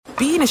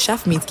being a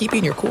chef means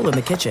keeping your cool in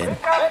the kitchen.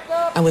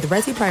 And with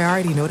Resi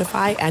Priority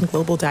Notify and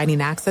Global Dining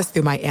Access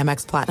through my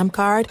Amex Platinum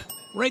card,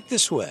 right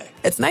this way.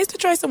 It's nice to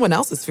try someone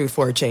else's food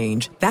for a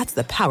change. That's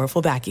the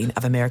powerful backing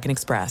of American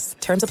Express.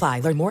 Terms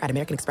apply. Learn more at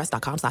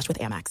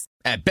americanexpress.com/withAmex.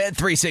 At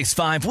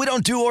Bet365, we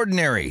don't do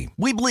ordinary.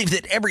 We believe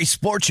that every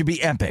sport should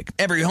be epic.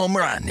 Every home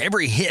run,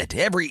 every hit,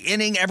 every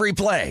inning, every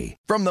play.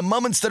 From the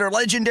moments that are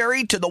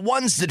legendary to the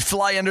ones that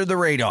fly under the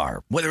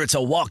radar. Whether it's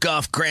a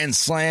walk-off grand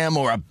slam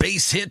or a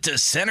base hit to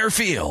center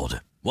field.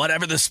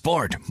 Whatever the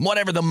sport,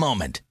 whatever the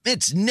moment,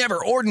 it's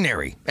never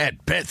ordinary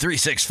at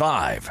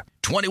Bet365.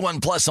 21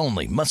 plus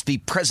only. Must be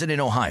present in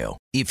Ohio.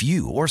 If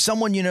you or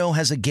someone you know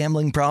has a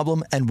gambling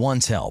problem and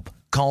wants help,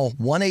 call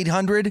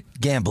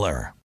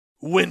 1-800-GAMBLER.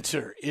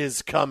 Winter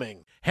is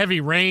coming. Heavy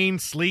rain,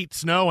 sleet,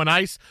 snow, and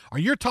ice. Are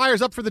your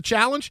tires up for the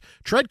challenge?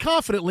 Tread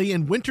confidently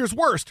in winter's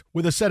worst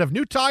with a set of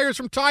new tires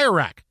from Tire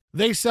Rack.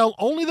 They sell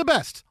only the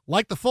best,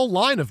 like the full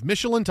line of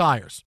Michelin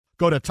tires.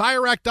 Go to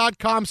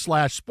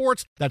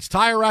TireRack.com/sports. That's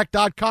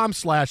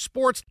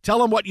TireRack.com/sports. Tell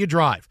them what you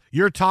drive.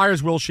 Your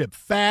tires will ship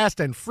fast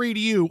and free to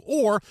you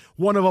or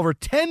one of over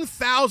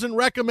 10,000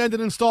 recommended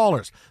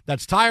installers.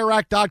 That's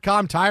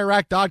TireRack.com,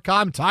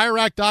 TireRack.com,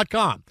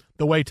 TireRack.com.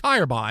 The way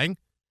tire buying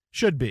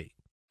should be.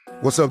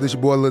 What's up, this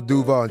your boy Lil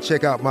Duval, and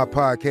check out my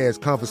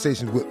podcast,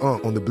 Conversations with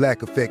Unc, on the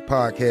Black Effect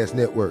Podcast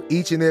Network.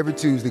 Each and every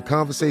Tuesday,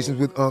 Conversations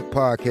with Unc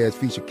podcast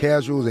feature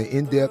casual and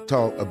in-depth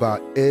talk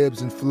about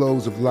ebbs and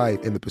flows of life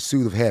and the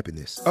pursuit of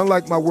happiness.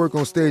 Unlike my work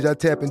on stage, I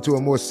tap into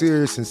a more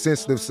serious and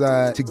sensitive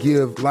side to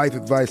give life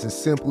advice and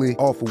simply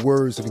offer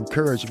words of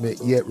encouragement,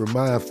 yet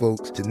remind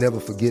folks to never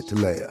forget to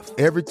laugh.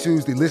 Every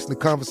Tuesday, listen to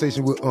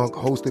Conversation with Unc,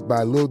 hosted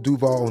by Lil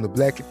Duval on the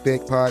Black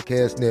Effect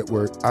Podcast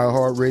Network,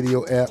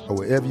 iHeartRadio app, or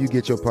wherever you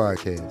get your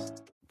podcasts.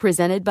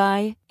 Presented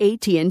by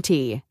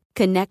AT&T.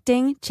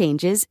 Connecting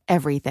changes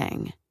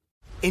everything.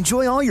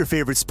 Enjoy all your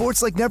favorite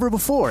sports like never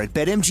before at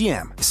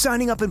BetMGM.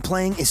 Signing up and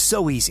playing is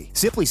so easy.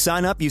 Simply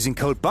sign up using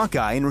code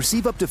Buckeye and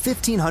receive up to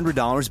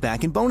 $1,500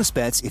 back in bonus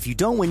bets if you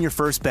don't win your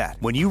first bet.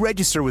 When you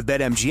register with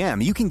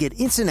BetMGM, you can get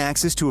instant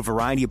access to a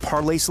variety of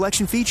parlay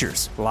selection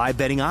features, live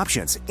betting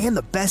options, and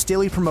the best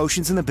daily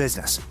promotions in the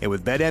business. And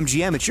with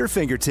BetMGM at your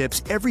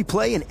fingertips, every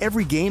play and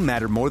every game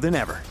matter more than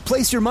ever.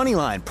 Place your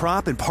moneyline,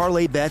 prop, and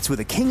parlay bets with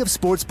the king of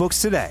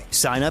sportsbooks today.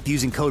 Sign up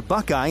using code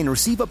Buckeye and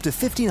receive up to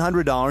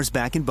 $1,500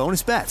 back in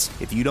bonus bets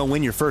if you don't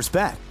win your first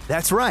bet.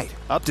 That's right,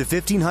 up to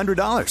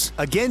 $1,500.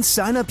 Again,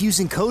 sign up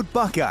using code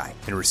Buckeye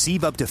and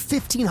receive up to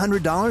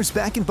 $1,500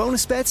 back in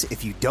bonus bets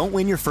if you don't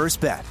win your first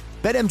bet.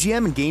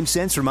 BetMGM and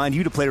GameSense remind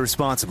you to play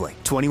responsibly.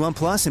 21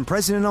 plus and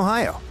present in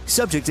Ohio.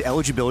 Subject to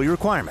eligibility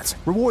requirements.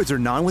 Rewards are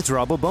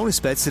non-withdrawable bonus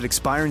bets that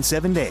expire in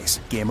 7 days.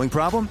 Gambling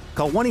problem?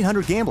 Call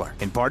 1-800-GAMBLER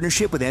in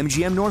partnership with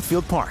MGM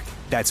Northfield Park.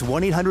 That's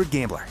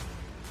 1-800-GAMBLER.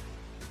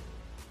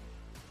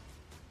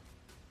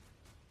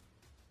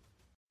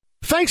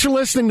 Thanks for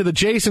listening to the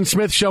Jason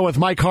Smith Show with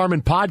Mike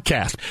Harmon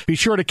podcast. Be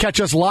sure to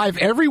catch us live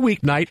every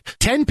weeknight,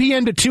 10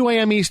 p.m. to 2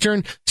 a.m.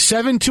 Eastern,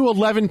 7 to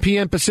 11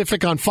 p.m.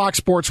 Pacific on Fox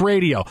Sports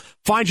Radio.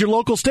 Find your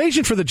local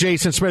station for the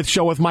Jason Smith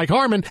Show with Mike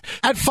Harmon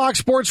at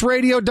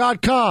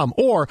foxsportsradio.com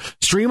or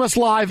stream us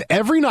live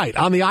every night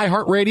on the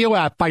iHeartRadio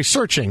app by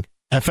searching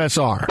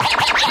FSR. Now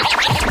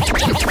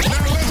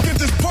let's get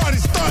this party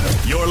started.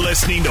 You're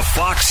listening to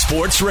Fox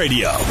Sports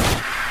Radio.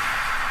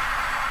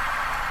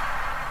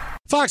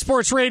 Fox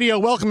Sports Radio,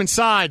 welcome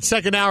inside.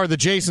 Second hour of the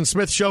Jason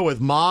Smith Show with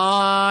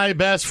my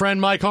best friend,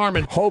 Mike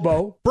Harmon.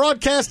 Hobo.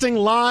 Broadcasting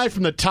live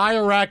from the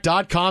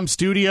TireRack.com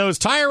studios.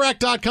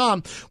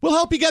 TireRack.com will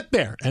help you get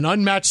there. An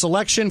unmatched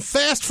selection,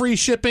 fast free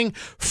shipping,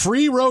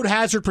 free road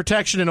hazard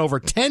protection, and over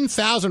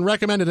 10,000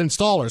 recommended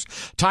installers.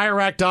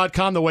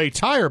 TireRack.com, the way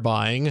tire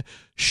buying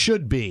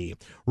should be.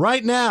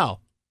 Right now,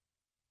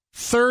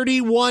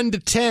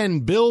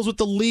 31-10, Bills with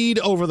the lead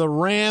over the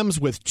Rams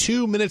with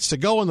 2 minutes to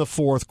go in the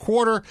fourth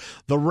quarter.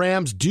 The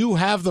Rams do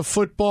have the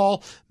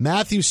football.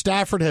 Matthew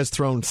Stafford has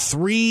thrown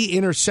 3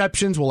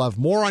 interceptions. We'll have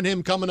more on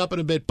him coming up in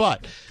a bit,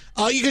 but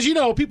because,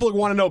 people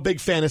want to know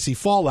big fantasy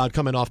fallout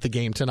coming off the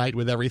game tonight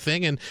with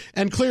everything,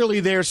 and clearly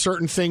there's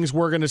certain things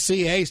we're going to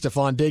see. Hey,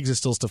 Stephon Diggs is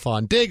still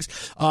Stephon Diggs.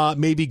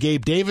 Maybe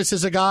Gabe Davis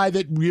is a guy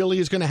that really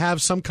is going to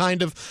have some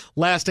kind of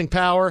lasting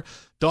power.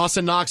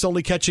 Dawson Knox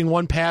only catching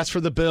 1 pass for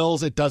the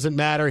Bills. It doesn't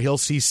matter. He'll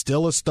see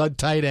still a stud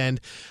tight end.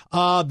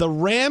 The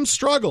Rams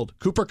struggled.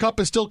 Cooper Kupp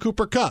is still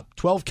Cooper Kupp.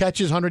 12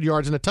 catches, 100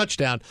 yards, and a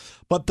touchdown.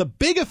 But the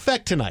big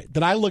effect tonight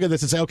that I look at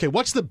this and say, okay,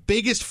 what's the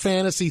biggest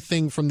fantasy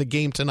thing from the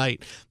game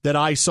tonight that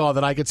I saw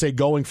that I could say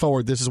going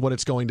forward, this is what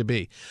it's going to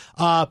be?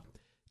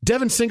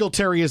 Devin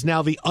Singletary is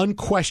now the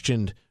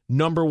unquestioned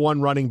number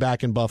 1 running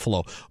back in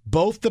Buffalo.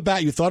 Both you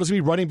thought it was going to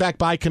be running back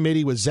by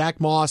committee with Zach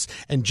Moss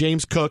and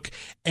James Cook,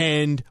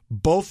 and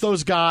both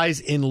those guys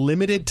in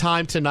limited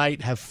time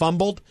tonight have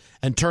fumbled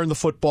and turned the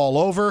football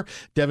over.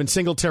 Devin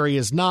Singletary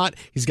is not.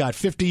 He's got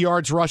 50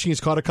 yards rushing.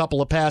 He's caught a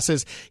couple of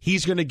passes.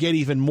 He's going to get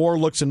even more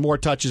looks and more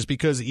touches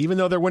because even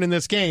though they're winning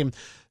this game,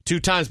 2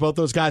 times both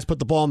those guys put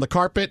the ball on the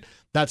carpet.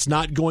 That's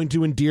not going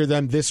to endear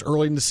them this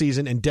early in the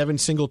season, and Devin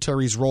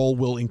Singletary's role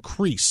will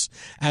increase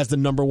as the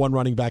number 1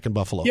 running back in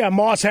Buffalo. Yeah,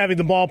 Moss having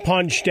the ball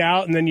punched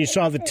out, and then you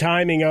saw the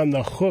timing on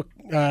the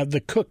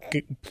the Cook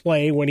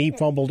play when he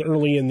fumbled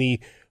early in the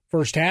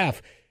first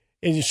half.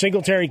 Is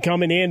Singletary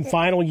coming in,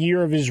 final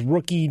year of his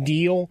rookie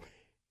deal?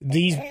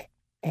 These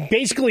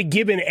basically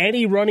given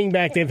any running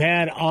back they've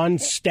had on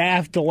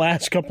staff the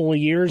last couple of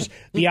years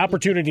the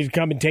opportunity to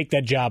come and take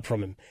that job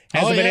from him.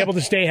 Hasn't been able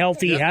to stay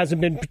healthy,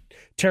 hasn't been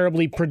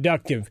terribly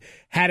productive.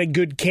 Had a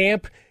good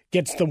camp,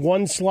 gets the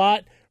 1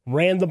 slot,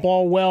 ran the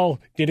ball well,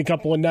 did a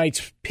couple of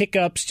nice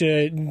pickups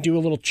to do a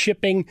little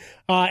chipping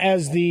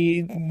as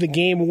the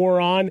game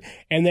wore on,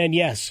 and then,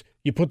 yes,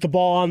 you put the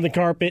ball on the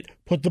carpet,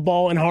 put the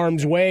ball in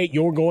harm's way,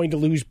 you're going to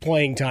lose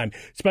playing time,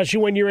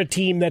 especially when you're a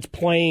team that's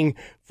playing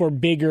for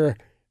bigger,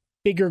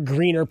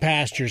 greener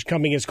pastures,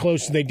 coming as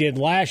close as they did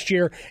last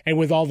year, and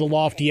with all the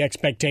lofty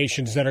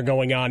expectations that are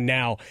going on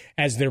now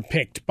as they're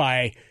picked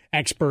by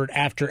expert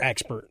after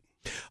expert.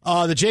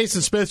 The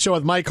Jason Smith Show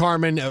with Mike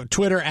Harmon,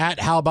 Twitter at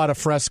How About a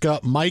Fresca.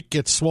 Mike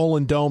gets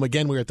Swollen Dome.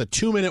 Again, we're at the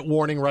 2-minute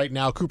warning right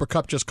now. Cooper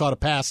Kupp just caught a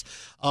pass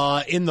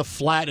in the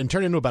flat and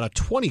turned into about a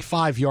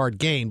 25-yard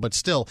gain, but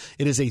still,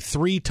 it is a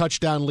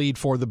 3-touchdown lead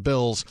for the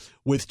Bills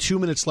with 2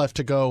 minutes left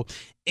to go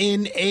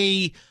in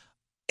a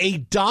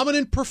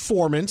dominant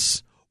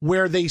performance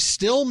where they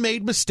still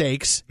made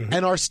mistakes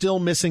and are still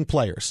missing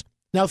players.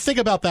 Now, think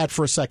about that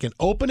for a second.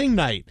 Opening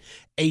night,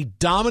 a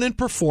dominant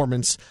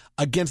performance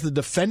against the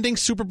defending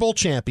Super Bowl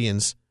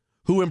champions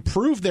who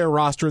improved their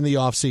roster in the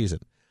offseason.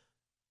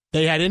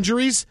 They had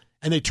injuries,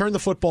 and they turned the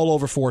football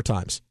over 4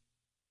 times.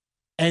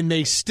 And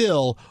they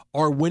still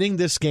are winning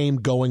this game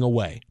going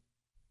away.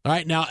 All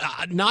right, now,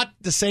 not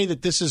to say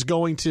that this is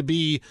going to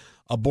be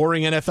a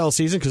boring NFL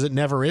season, because it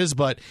never is,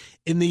 but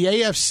in the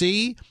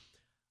AFC...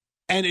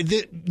 And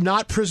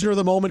not prisoner of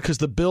the moment because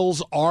the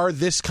Bills are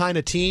this kind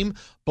of team,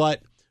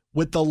 but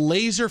with the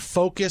laser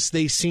focus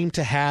they seem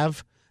to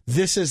have,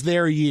 this is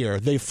their year.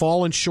 They've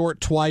fallen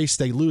short twice.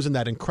 They lose in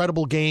that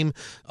incredible game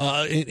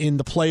in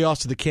the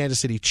playoffs to the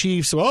Kansas City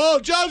Chiefs. So,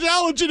 Josh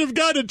Allen should have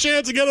gotten a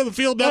chance to get on the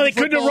field. They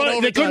couldn't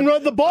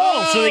run the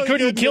ball, so they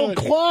couldn't kill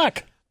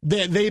clock.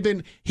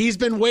 He's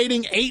been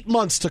waiting 8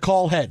 months to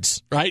call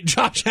heads, right?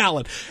 Josh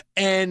Allen.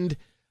 And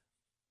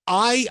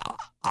I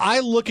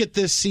look at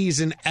this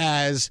season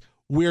as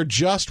we're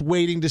just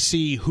waiting to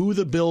see who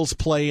the Bills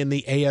play in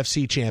the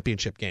AFC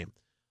Championship game.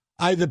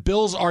 The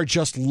Bills are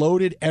just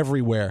loaded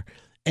everywhere.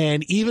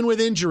 And even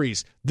with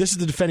injuries, this is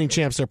the defending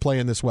champs they're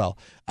playing this well.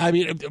 I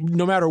mean,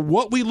 no matter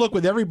what we look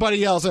with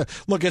everybody else,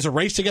 look, it's a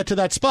race to get to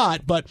that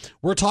spot, but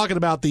we're talking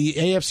about the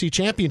AFC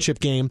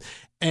Championship game.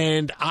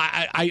 And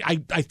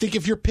I think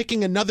if you're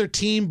picking another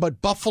team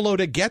but Buffalo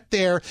to get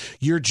there,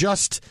 you're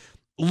just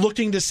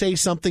looking to say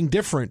something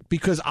different,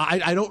 because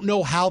I don't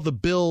know how the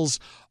Bills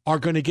are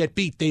going to get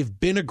beat. They've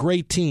been a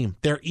great team.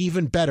 They're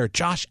even better.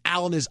 Josh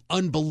Allen is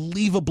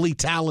unbelievably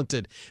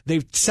talented.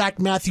 They've sacked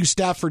Matthew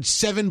Stafford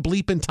 7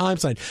 bleeping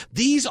times.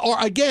 These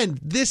are, again,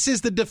 this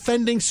is the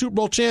defending Super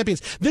Bowl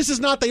champions. This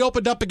is not they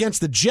opened up against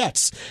the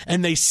Jets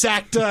and they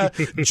sacked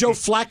Joe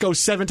Flacco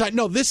 7 times.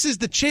 No, this is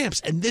the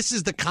champs, and this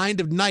is the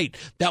kind of night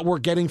that we're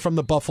getting from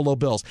the Buffalo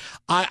Bills.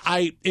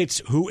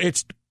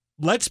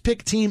 Let's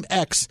pick Team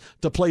X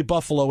to play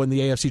Buffalo in the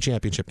AFC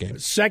Championship game.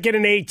 2nd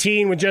and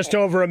 18 with just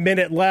over a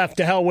minute left.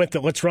 To hell with it.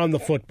 Let's run the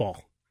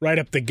football right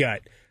up the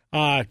gut.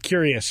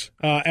 Curious,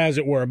 as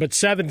it were. But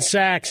 7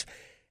 sacks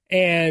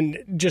and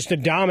just a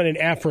dominant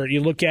effort. You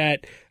look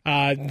at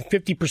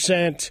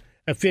 50%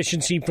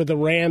 efficiency for the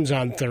Rams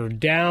on 3rd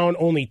down,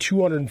 only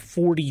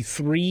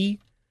 243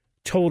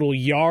 total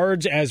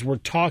yards as we're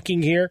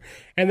talking here.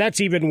 And that's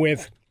even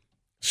with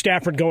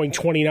Stafford going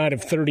 29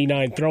 of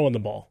 39 throwing the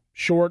ball.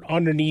 Short,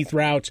 underneath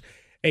routes,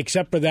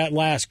 except for that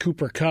last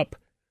Cooper Kupp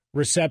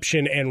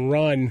reception and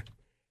run.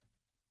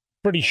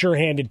 Pretty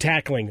sure-handed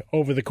tackling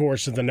over the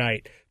course of the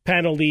night.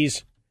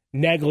 Penalties,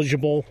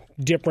 negligible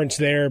difference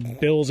there.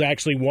 Bills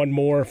actually won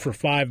more for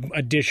 5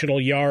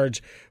 additional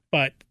yards,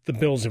 but the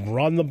Bills have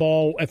run the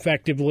ball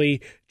effectively.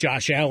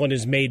 Josh Allen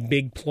has made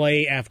big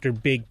play after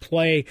big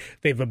play.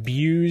 They've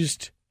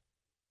abused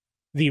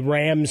the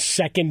Rams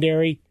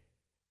secondary.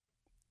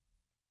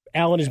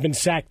 Allen has been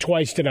sacked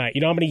twice tonight.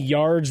 You know how many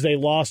yards they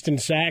lost in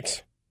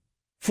sacks?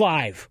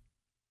 5.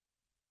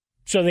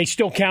 So they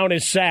still count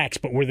as sacks,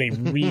 but were they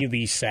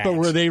really sacks?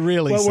 Were they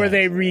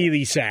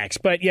really sacks?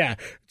 But yeah,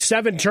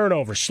 7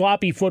 turnovers,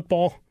 sloppy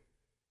football,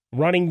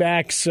 running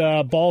backs,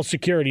 ball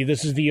security.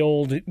 This is the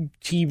old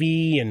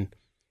TV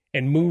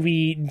and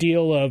movie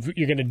deal of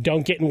you're going to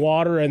dunk it in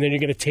water and then you're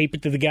going to tape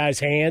it to the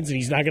guy's hands and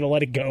he's not going to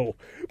let it go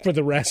for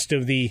the rest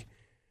of the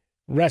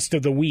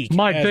week.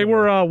 Mike, they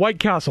were White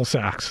Castle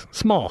sacks.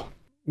 Small.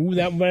 Ooh,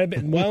 that might have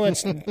been, well,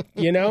 it's,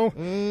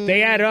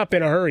 they add up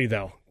in a hurry,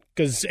 though,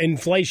 because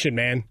inflation,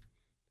 man.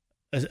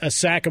 A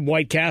sack of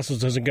White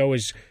Castles doesn't go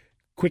as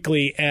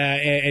quickly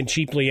and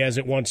cheaply as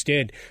it once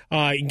did.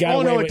 It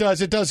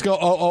does. It does go.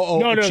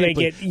 No,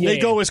 cheaply. They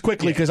go as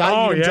quickly because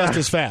I eat them just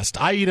as fast.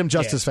 I eat them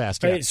just as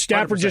fast. Yeah.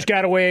 Stafford 100%. Just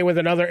got away with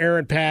another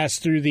errant pass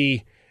through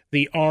the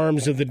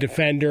arms of the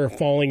defender,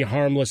 falling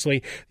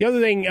harmlessly. The other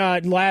thing,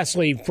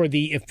 lastly, for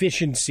the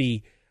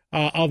efficiency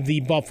of the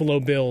Buffalo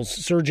Bills,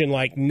 surging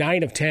like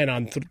 9 of 10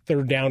 on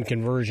third down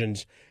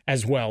conversions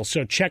as well.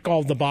 So check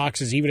all the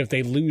boxes, even if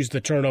they lose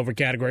the turnover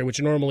category,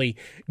 which normally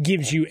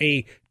gives you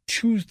a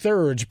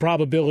 2/3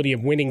 probability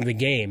of winning the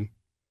game.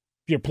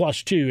 If you're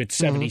 +2, it's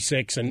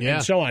 76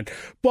 and so on.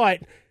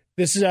 But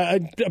this is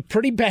a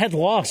pretty bad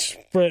loss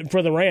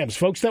for the Rams.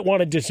 Folks that want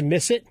to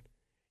dismiss it,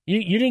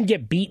 you didn't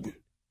get beaten.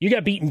 You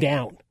got beaten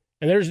down.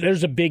 And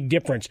there's a big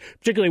difference,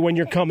 particularly when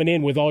you're coming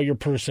in with all your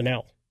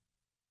personnel.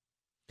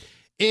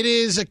 It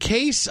is a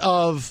case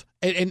of,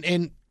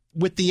 and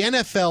with the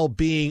NFL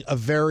being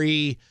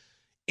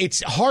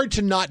it's hard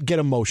to not get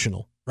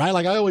emotional, right?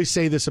 Like I always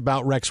say this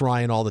about Rex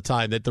Ryan all the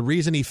time, that the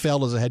reason he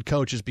failed as a head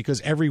coach is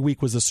because every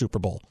week was the Super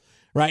Bowl,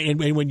 right?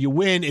 And when you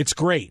win, it's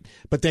great.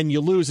 But then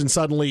you lose and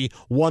suddenly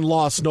one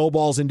loss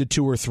snowballs into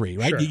 2 or 3,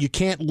 right? Sure. You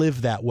can't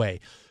live that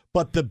way.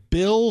 But the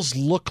Bills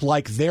look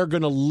like they're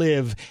going to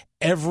live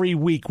every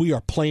week. We are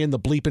playing the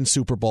bleeping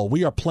Super Bowl.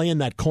 We are playing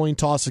that coin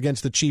toss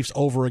against the Chiefs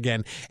over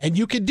again. And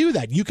you can do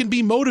that. You can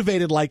be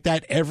motivated like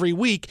that every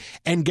week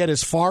and get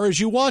as far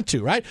as you want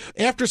to, right?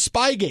 After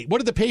Spygate, what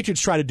did the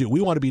Patriots try to do? We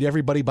want to beat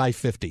everybody by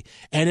 50.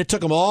 And it took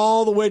them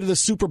all the way to the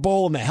Super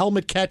Bowl, and the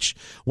helmet catch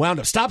wound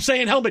up. Stop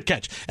saying helmet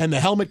catch. And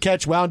the helmet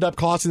catch wound up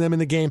costing them in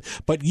the game.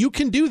 But you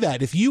can do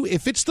that.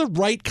 If it's the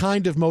right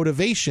kind of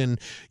motivation,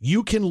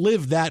 you can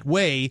live that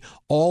way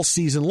all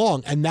season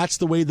long. And that's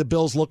the way the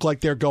Bills look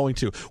like they're going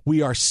to.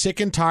 We are sick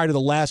and tired of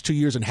the last 2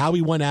 years and how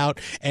we went out,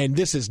 and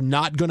this is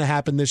not going to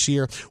happen this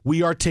year.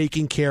 We are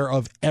taking care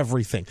of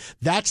everything.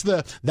 That's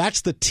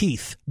the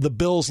teeth the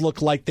Bills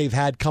look like they've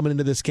had coming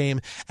into this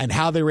game and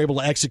how they were able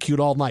to execute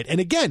all night.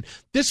 And again,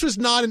 this was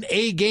not an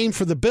A game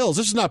for the Bills.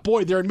 This is not,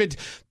 they're in mid.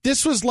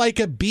 This was like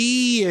a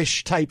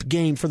B-ish type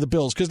game for the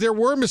Bills because there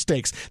were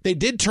mistakes. They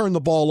did turn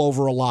the ball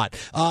over a lot.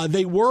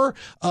 They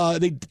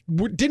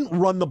didn't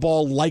run the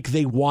ball like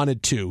they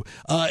wanted to.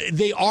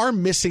 They are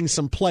missing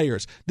some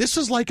players. This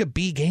was like a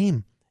B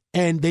game,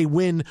 and they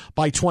win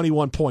by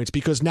 21 points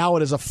because now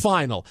it is a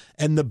final,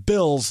 and the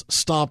Bills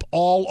stomp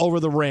all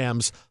over the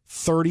Rams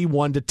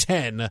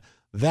 31-10.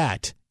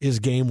 That is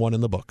game one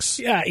in the books.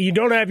 Yeah, you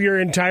don't have your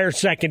entire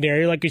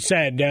secondary, like you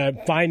said,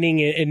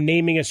 finding and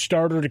naming a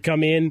starter to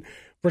come in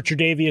for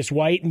Tre'Davious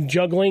White and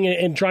juggling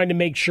and trying to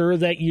make sure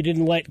that you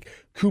didn't let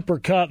Cooper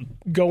Kupp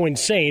go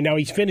insane. Now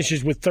he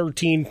finishes with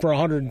 13 for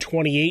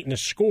 128 and a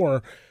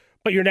score,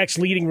 but your next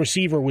leading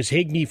receiver was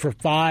Higbee for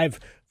 5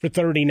 for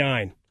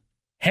 39.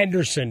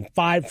 Henderson,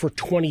 5 for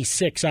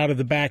 26 out of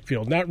the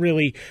backfield. Not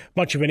really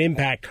much of an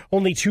impact.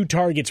 Only 2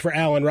 targets for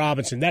Allen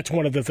Robinson. That's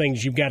one of the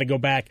things you've got to go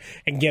back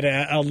and get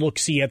a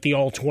look-see at the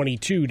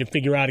All-22 to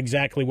figure out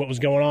exactly what was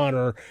going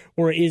on,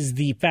 or is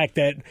the fact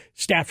that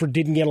Stafford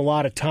didn't get a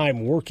lot of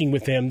time working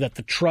with him, that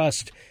the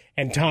trust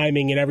and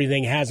timing and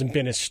everything hasn't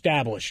been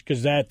established,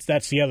 because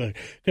that's the other.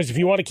 Because if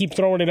you want to keep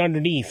throwing it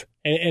underneath,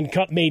 and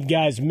Kupp made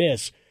guys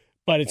miss,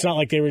 but it's not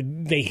like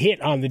they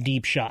hit on the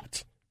deep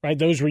shots. Right,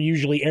 those were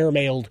usually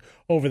airmailed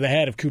over the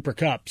head of Cooper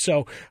Kupp.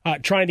 So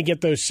trying to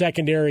get those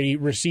secondary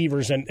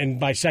receivers, and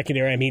by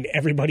secondary I mean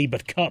everybody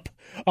but Kupp,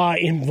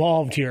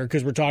 involved here,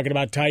 because we're talking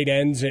about tight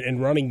ends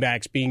and running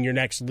backs being your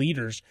next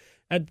leaders.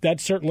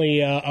 That's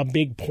certainly a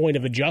big point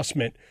of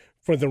adjustment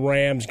for the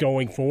Rams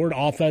going forward.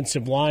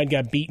 Offensive line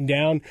got beaten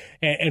down,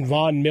 and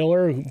Von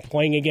Miller,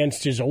 playing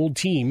against his old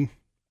team,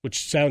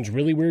 which sounds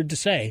really weird to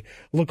say,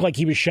 looked like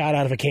he was shot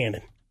out of a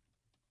cannon.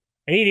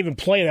 And he didn't even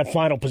play that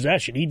final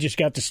possession. He just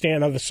got to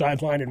stand on the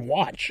sideline and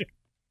watch.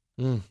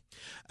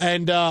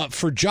 And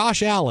for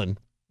Josh Allen,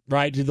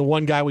 right, the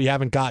one guy we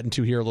haven't gotten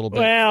to here a little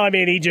bit. Well, I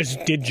mean, he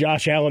just did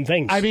Josh Allen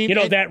things. I mean,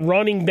 that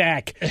running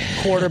back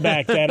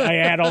quarterback that I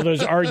had all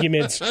those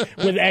arguments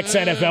with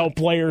ex-NFL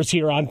players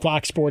here on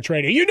Fox Sports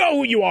Radio. You know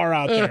who you are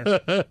out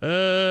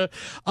there.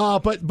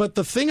 But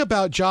the thing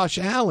about Josh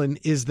Allen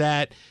is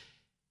that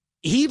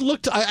he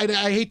looked.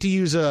 I hate to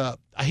use a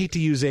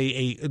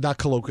not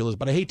colloquialism,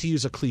 but I hate to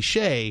use a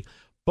cliche,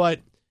 but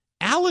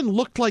Allen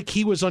looked like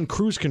he was on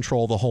cruise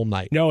control the whole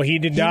night. No, he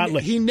did not.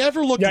 He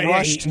never looked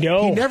rushed.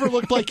 He never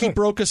looked like he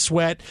broke a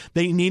sweat.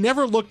 He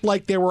never looked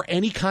like there were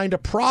any kind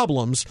of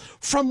problems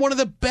from one of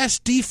the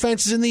best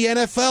defenses in the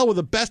NFL with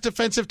the best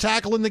defensive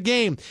tackle in the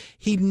game.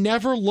 He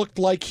never looked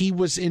like he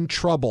was in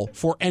trouble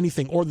for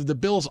anything, or that the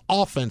Bills'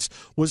 offense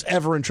was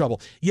ever in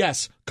trouble.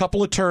 Yes,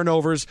 couple of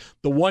turnovers.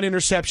 The one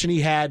interception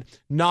he had,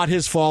 not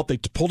his fault. They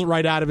pulled it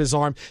right out of his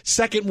arm.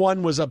 Second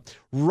one was a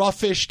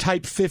roughish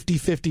type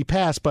 50-50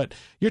 pass, but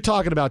you're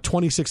talking about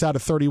 26 out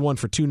of 31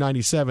 for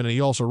 297, and he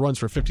also runs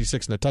for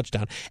 56 and a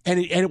touchdown. And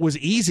it was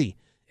easy.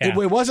 Yeah.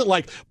 It wasn't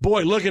like,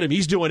 boy, look at him.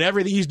 He's doing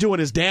everything. He's doing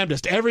his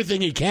damnedest,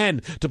 everything he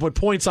can to put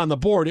points on the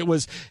board. It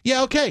was,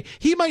 yeah, okay.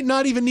 He might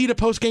not even need a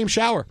post-game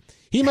shower.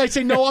 He might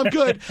say, "No, I'm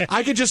good.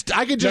 I could just."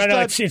 No,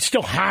 it's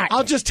still hot.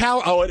 I'll just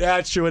towel. Oh,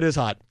 that's true. It is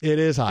hot. It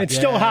is hot. It's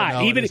still hot.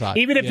 No,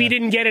 even if he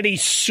didn't get any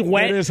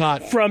sweat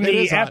from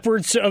the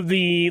efforts of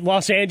the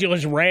Los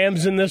Angeles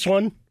Rams in this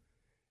one.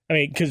 I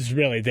mean, because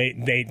really,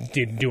 they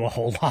didn't do a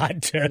whole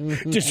lot to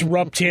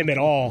disrupt him at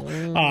all.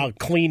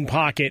 Clean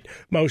pocket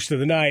most of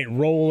the night,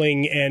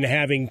 rolling and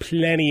having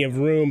plenty of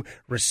room.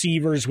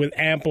 Receivers with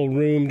ample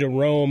room to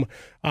roam.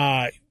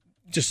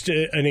 Just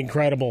an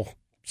incredible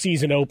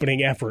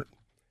season-opening effort.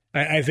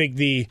 I think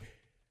the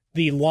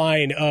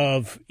line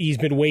of he's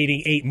been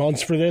waiting 8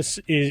 months for this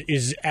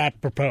is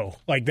apropos.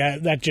 Like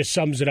that just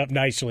sums it up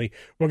nicely.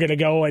 We're going to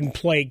go and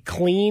play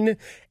clean,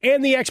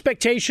 and the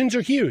expectations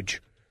are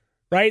huge.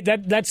 Right?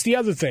 That's the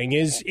other thing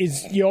is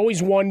you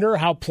always wonder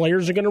how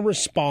players are going to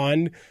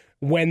respond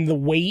when the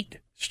weight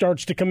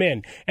starts to come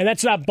in. And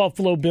that's not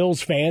Buffalo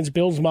Bills fans.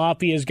 Bills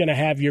Mafia is going to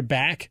have your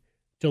back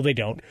till they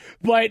don't.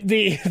 But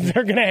they're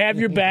going to have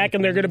your back,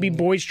 and they're going to be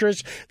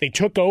boisterous. They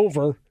took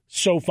over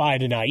SoFi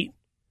tonight.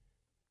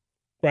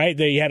 Right?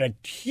 They had a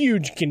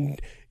huge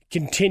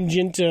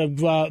contingent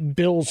of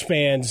Bills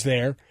fans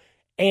there.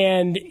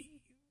 And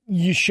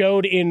you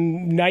showed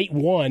in night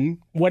one,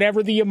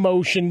 whatever the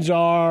emotions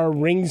are,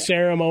 ring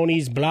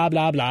ceremonies, blah,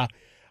 blah, blah,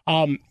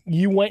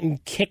 you went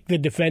and kicked the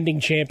defending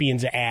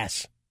champion's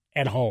ass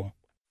at home.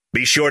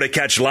 Be sure to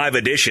catch live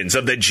editions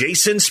of The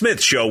Jason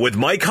Smith Show with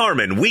Mike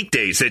Harmon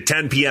weekdays at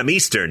 10 p.m.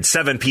 Eastern,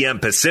 7 p.m.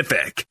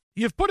 Pacific.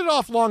 You've put it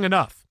off long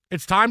enough.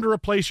 It's time to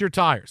replace your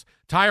tires.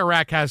 Tire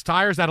Rack has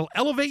tires that'll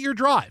elevate your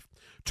drive.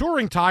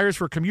 Touring tires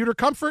for commuter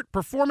comfort,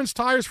 performance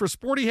tires for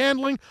sporty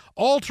handling,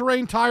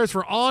 all-terrain tires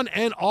for on-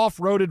 and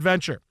off-road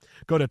adventure.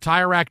 Go to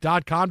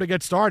TireRack.com to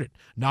get started.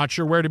 Not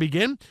sure where to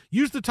begin?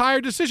 Use the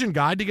Tire Decision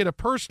Guide to get a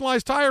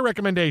personalized tire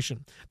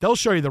recommendation. They'll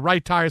show you the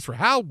right tires for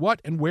how, what,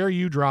 and where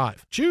you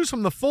drive. Choose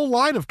from the full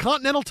line of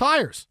Continental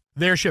tires.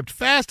 They're shipped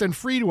fast and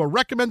free to a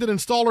recommended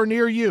installer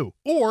near you.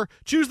 Or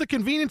choose the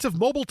convenience of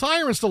mobile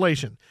tire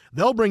installation.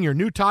 They'll bring your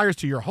new tires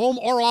to your home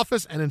or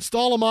office and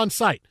install them on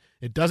site.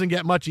 It doesn't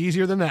get much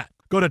easier than that.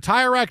 Go to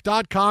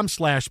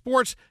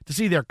TireRack.com/sports to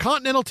see their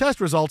Continental test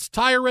results,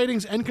 tire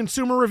ratings, and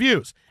consumer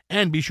reviews.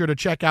 And be sure to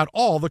check out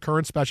all the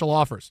current special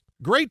offers.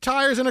 Great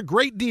tires and a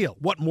great deal.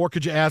 What more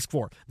could you ask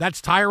for? That's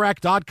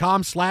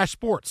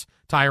TireRack.com/sports.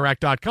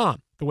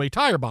 TireRack.com, the way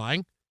tire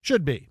buying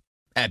should be.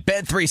 At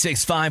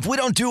Bet365, we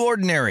don't do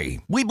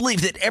ordinary. We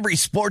believe that every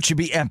sport should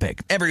be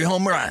epic. Every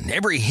home run,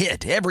 every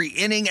hit, every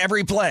inning,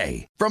 every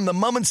play. From the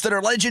moments that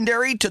are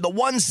legendary to the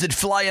ones that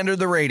fly under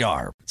the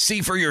radar.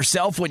 See for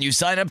yourself when you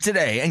sign up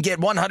today and get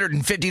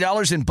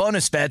 $150 in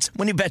bonus bets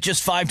when you bet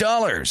just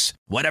 $5.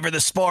 Whatever the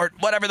sport,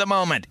 whatever the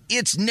moment,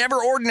 it's never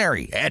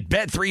ordinary at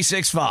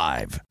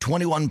Bet365.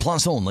 21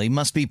 plus only.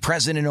 Must be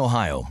present in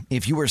Ohio.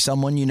 If you or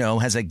someone you know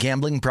has a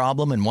gambling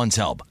problem and wants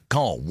help,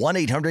 call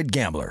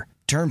 1-800-GAMBLER.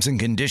 Terms and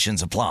conditions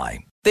apply.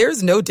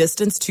 There's no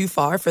distance too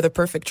far for the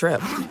perfect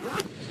trip.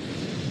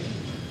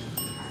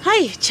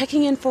 Hi,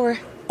 checking in for...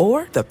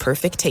 Or the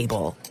perfect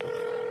table.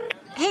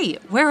 Hey,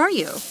 where are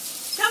you?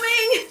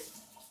 Coming!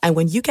 And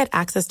when you get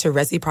access to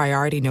Resi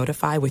Priority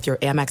Notify with your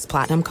Amex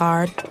Platinum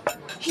card...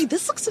 Hey,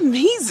 this looks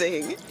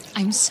amazing.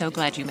 I'm so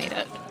glad you made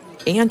it.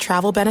 And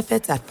travel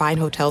benefits at fine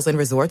hotels and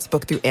resorts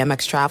booked through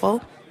Amex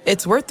Travel,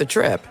 it's worth the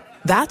trip.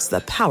 That's the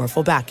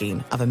powerful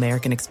backing of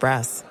American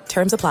Express.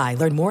 Terms apply.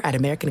 Learn more at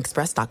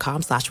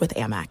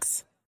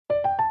americanexpress.com/withAmex.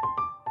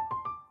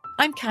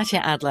 I'm Katya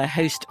Adler,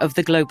 host of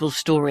The Global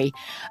Story.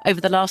 Over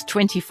the last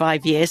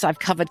 25 years, I've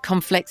covered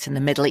conflicts in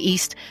the Middle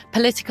East,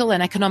 political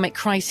and economic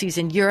crises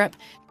in Europe,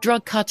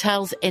 drug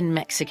cartels in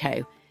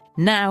Mexico.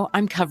 Now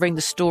I'm covering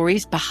the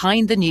stories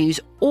behind the news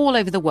all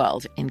over the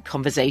world in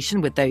conversation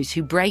with those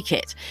who break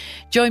it.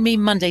 Join me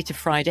Monday to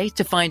Friday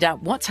to find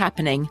out what's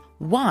happening,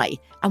 why,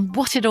 and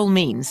what it all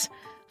means.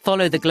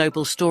 Follow The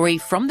Global Story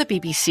from the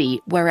BBC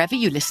wherever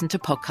you listen to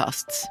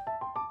podcasts.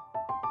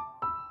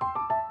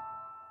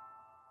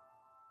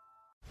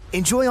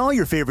 Enjoy all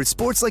your favorite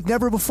sports like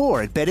never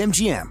before at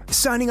BetMGM.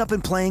 Signing up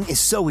and playing is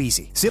so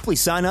easy. Simply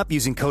sign up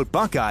using code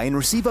Buckeye and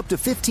receive up to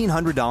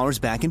 $1,500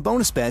 back in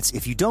bonus bets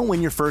if you don't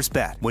win your first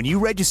bet. When you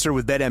register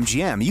with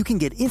BetMGM, you can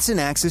get instant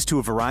access to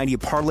a variety of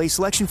parlay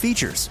selection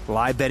features,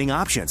 live betting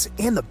options,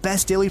 and the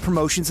best daily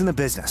promotions in the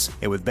business.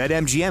 And with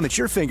BetMGM at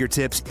your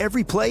fingertips,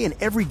 every play and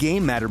every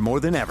game matter more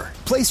than ever.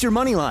 Place your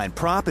moneyline,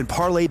 prop, and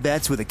parlay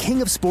bets with the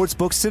king of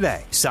sportsbooks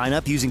today. Sign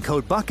up using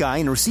code Buckeye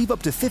and receive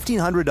up to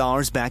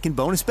 $1,500 back in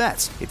bonus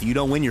bets if you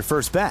don't win your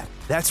first bet.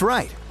 That's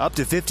right, up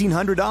to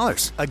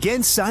 $1,500.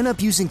 Again, sign up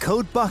using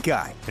code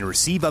Buckeye and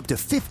receive up to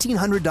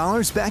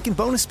 $1,500 back in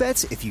bonus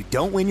bets if you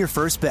don't win your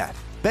first bet.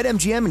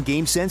 BetMGM and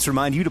GameSense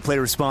remind you to play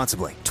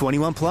responsibly.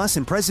 21 plus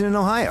and present in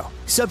Ohio.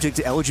 Subject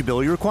to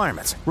eligibility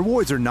requirements.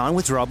 Rewards are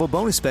non-withdrawable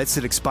bonus bets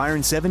that expire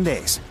in 7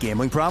 days.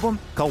 Gambling problem?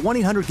 Call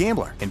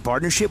 1-800-GAMBLER in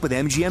partnership with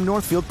MGM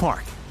Northfield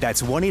Park.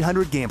 That's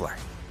 1-800-GAMBLER.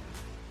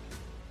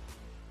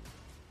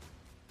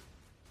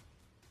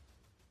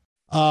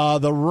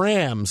 The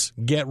Rams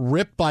get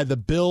ripped by the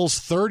Bills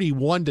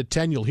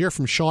 31-10. You'll hear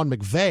from Sean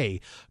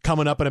McVay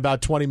coming up in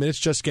about 20 minutes,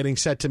 just getting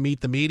set to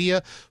meet the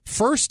media.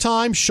 First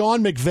time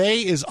Sean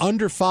McVay is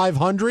under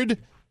 500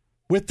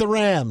 with the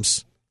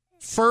Rams.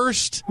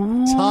 First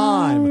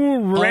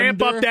time.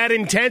 Ramp up that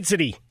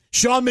intensity.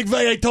 Sean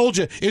McVay, I told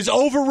you, is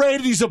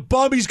overrated. He's a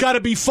bum. He's got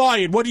to be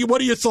fired. What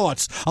are your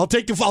thoughts? I'll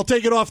take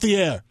it off the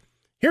air.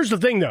 Here's the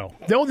thing, though.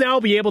 They'll now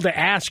be able to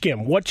ask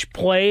him which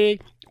play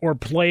or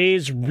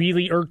plays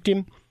really irked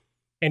him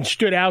and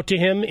stood out to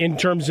him in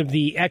terms of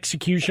the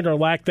execution or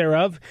lack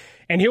thereof,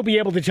 and he'll be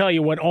able to tell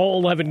you what all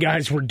 11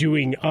 guys were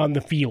doing on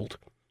the field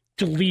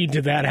to lead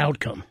to that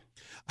outcome.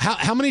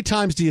 How many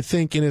times do you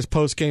think in his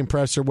post-game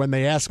presser when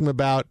they ask him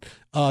about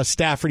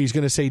Stafford, he's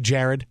going to say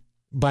Jared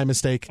by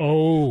mistake?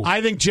 Oh.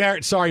 I think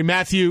Jared, sorry,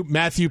 Matthew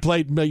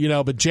played,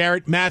 but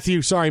Jared,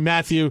 Matthew, sorry,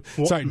 Matthew,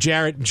 sorry,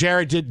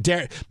 Jared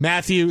did,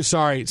 Matthew,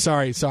 sorry,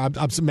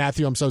 I'm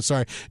Matthew, I'm so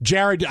sorry.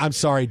 Jared, I'm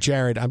sorry,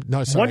 Jared, I'm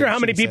no, sorry. Wonder how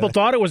many people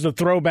thought it was a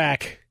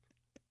throwback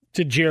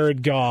to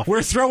Jared Goff.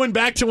 We're throwing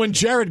back to when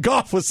Jared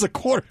Goff was the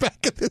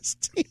quarterback of this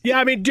team. Yeah,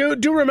 I mean,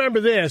 do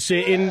remember this,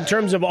 in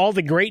terms of all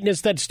the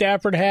greatness that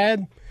Stafford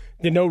had,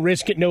 the no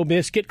risk it, no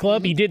biscuit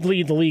club, he did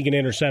lead the league in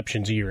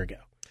interceptions a year ago.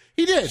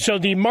 He did. So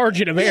the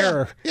margin of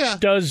error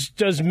does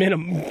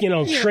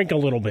shrink a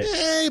little bit.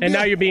 And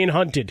now you're being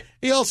hunted.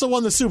 He also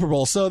won the Super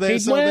Bowl, so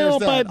there's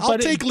that. I'll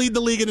take lead the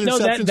league in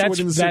interceptions for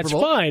winning the Super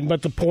Bowl. That's fine,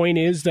 but the point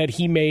is that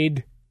he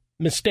made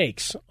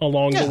mistakes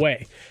along the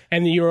way,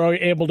 and you're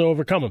able to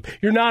overcome them.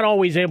 You're not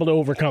always able to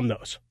overcome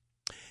those.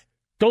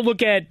 Go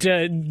look at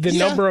the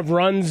number of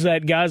runs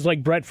that guys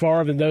like Brett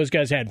Favre and those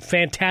guys had.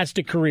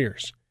 Fantastic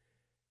careers.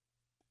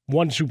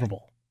 One Super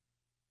Bowl.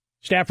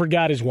 Stafford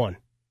got his one.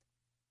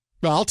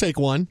 Well, I'll take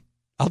one.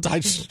 I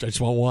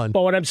just want one.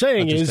 But what I'm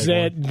saying is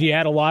that you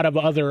had a lot of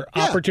other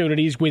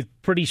opportunities with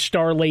pretty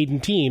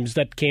star-laden teams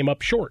that came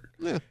up short.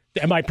 Yeah.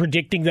 Am I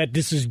predicting that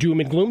this is doom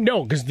and gloom?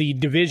 No, because the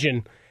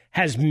division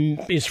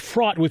is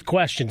fraught with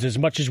questions as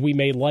much as we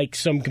may like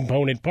some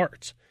component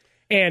parts.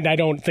 And I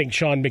don't think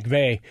Sean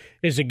McVay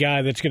is a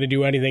guy that's going to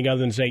do anything other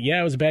than say,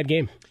 yeah, it was a bad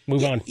game.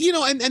 Move on.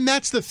 And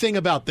that's the thing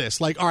about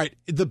this. Like, all right,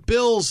 the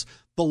Bills,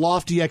 the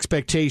lofty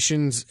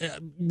expectations,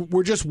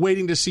 we're just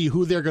waiting to see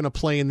who they're going to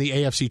play in the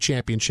AFC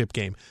Championship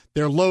game.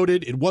 They're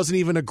loaded. It wasn't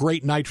even a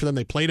great night for them.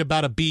 They played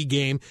about a B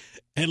game.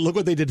 And look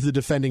what they did to the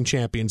defending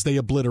champions. They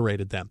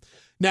obliterated them.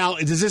 Now,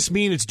 does this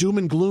mean it's doom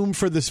and gloom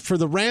for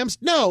the Rams?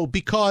 No,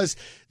 because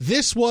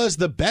this was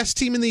the best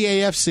team in the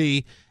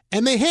AFC,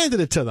 and they handed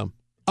it to them.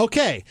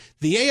 Okay,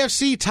 the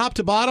AFC top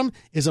to bottom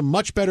is a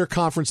much better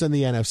conference than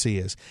the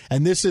NFC is.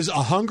 And this is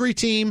a hungry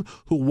team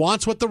who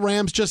wants what the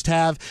Rams just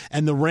have,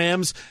 and the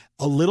Rams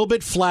a little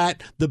bit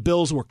flat. The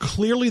Bills were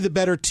clearly the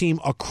better team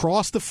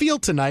across the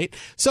field tonight.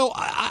 So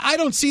I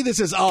don't see this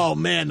as, oh,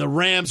 man, the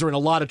Rams are in a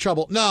lot of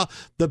trouble. No,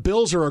 the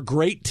Bills are a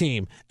great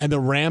team, and the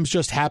Rams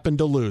just happened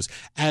to lose.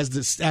 As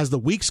the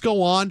weeks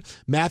go on,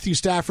 Matthew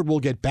Stafford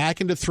will get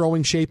back into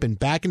throwing shape and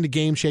back into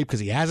game shape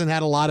because he hasn't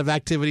had a lot of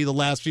activity the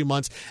last few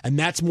months, and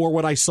that's more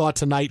what I saw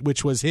tonight,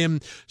 which was him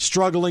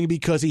struggling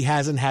because he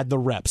hasn't had the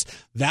reps.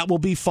 That will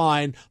be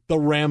fine. The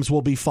Rams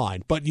will be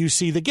fine. But you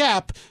see the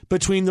gap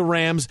between the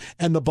Rams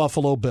and the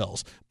Buffalo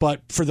Bills.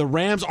 But for the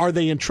Rams, are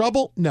they in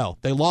trouble? No.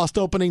 They lost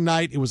opening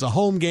night. It was a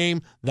home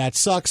game. That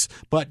sucks.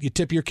 But you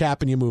tip your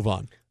cap and you move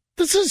on.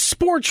 This is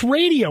sports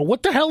radio.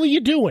 What the hell are you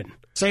doing?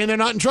 Saying they're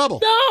not in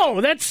trouble.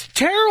 No, that's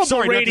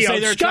terrible radio.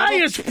 Sky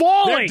is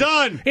falling. They're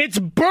done. It's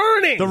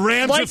burning. The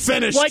Rams are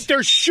finished. Like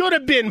there should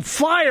have been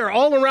fire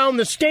all around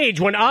the stage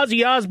when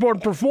Ozzy Osbourne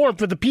performed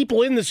for the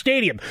people in the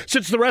stadium,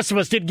 since the rest of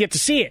us didn't get to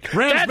see it.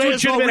 Rams that's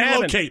what should have been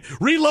relocate. happening.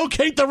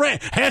 Relocate the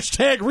Rams.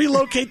 Hashtag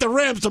relocate the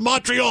Rams to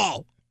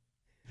Montreal.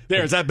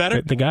 There, is that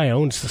better? The guy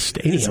owns the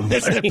stadium.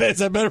 Is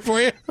that better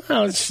for you?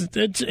 Well,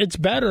 it's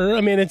better.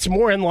 I mean, it's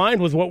more in line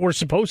with what we're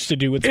supposed to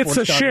do with sports.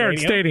 It's a shared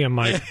stadium,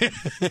 Mike.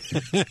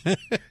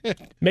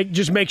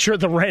 Just make sure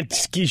the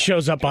rent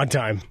shows up on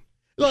time.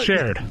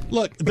 Shared.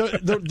 Look,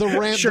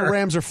 the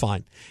Rams are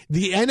fine.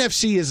 The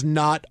NFC is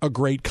not a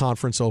great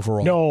conference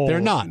overall. No,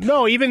 they're not.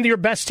 No, even your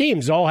best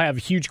teams all have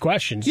huge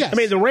questions. Yes. I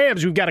mean, the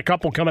Rams, we've got a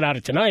couple coming out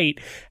of tonight.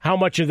 How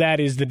much of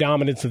that is the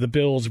dominance of the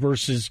Bills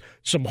versus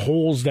some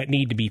holes that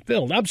need to be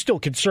filled? I'm still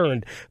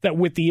concerned that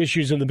with the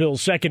issues in the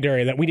Bills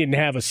secondary that we didn't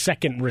have a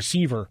second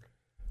receiver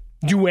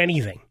do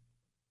anything.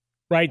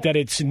 Right, that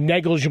it's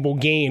negligible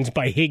gains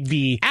by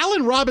Higbee.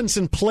 Allen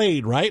Robinson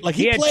played, right? Like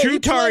he had played, 2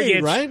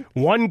 targets, right?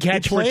 1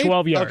 catch for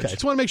 12 yards. Okay,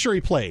 just want to make sure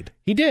he played.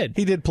 He did.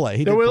 He did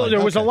play. There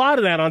was a lot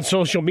of that on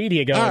social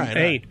media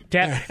going,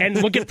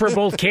 and looking for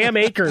both Cam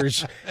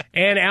Akers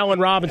and Allen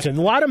Robinson.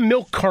 A lot of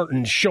milk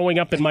cartons showing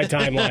up in my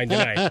timeline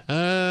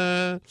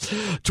tonight.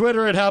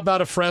 Twitter at How About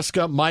a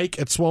Fresca, Mike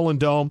at Swollen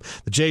Dome,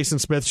 the Jason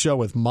Smith Show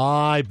with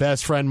my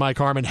best friend Mike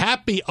Harmon.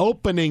 Happy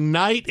opening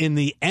night in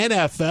the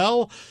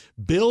NFL.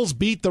 Bills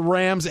beat the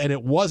Rams, and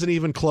it wasn't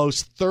even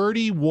close,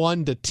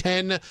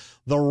 31-10.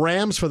 The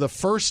Rams, for the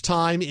first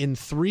time in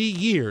 3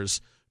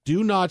 years,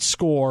 do not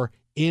score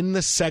in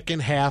the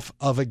second half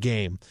of a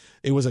game.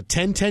 It was a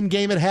 10-10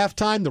 game at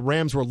halftime. The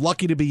Rams were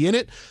lucky to be in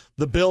it.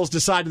 The Bills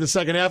decided in the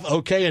second half,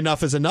 okay,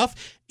 enough is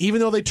enough. Even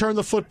though they turned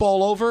the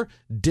football over,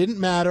 didn't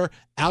matter,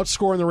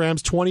 outscoring the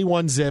Rams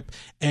 21-0,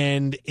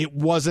 and it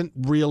wasn't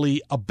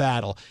really a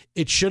battle.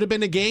 It should have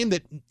been a game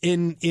that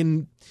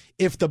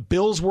if the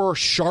Bills were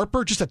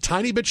sharper, just a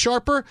tiny bit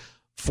sharper,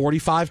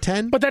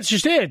 45-10. But that's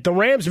just it. The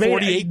Rams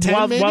made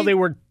 48-10 while they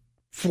were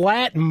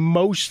flat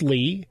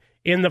mostly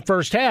in the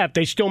first half,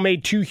 they still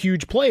made two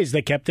huge plays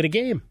that kept it a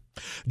game.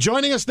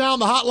 Joining us now on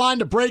the hotline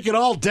to break it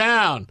all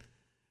down,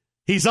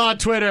 he's on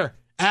Twitter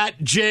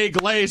at Jay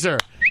Glazer,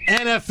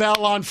 NFL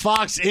on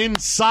Fox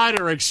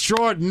insider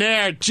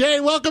extraordinaire.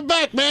 Jay, welcome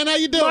back, man. How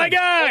you doing? My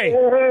guy.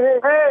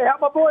 Hey, how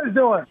my boys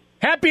doing?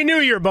 Happy New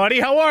Year, buddy.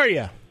 How are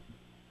you?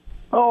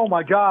 Oh,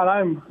 my God.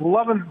 I'm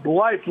loving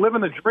life, living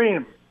the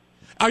dream.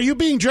 Are you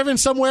being driven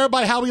somewhere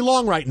by Howie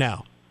Long right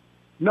now?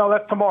 No,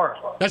 that's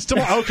tomorrow. That's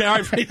tomorrow. Okay, all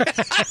right.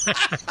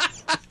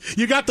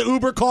 You got the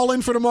Uber call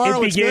in for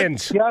tomorrow? It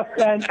begins. Yes,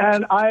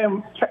 and I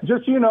am,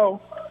 just so you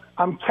know,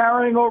 I'm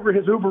carrying over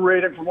his Uber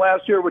rating from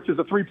last year, which is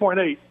a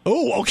 3.8.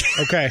 Oh,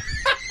 okay. Okay.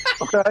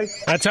 Okay?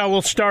 That's how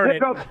we'll start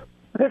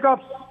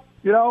Hiccups,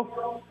 you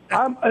know.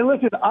 And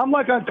listen, I'm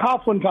like on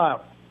Coughlin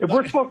time. If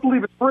we're supposed to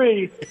leave at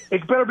 3,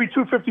 it better be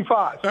 2:55.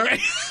 All right.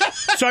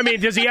 So, I mean,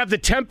 does he have the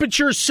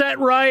temperature set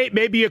right?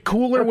 Maybe a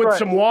cooler That's with right.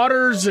 some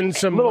waters and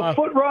some... Little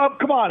foot rub?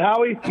 Come on,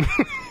 Howie.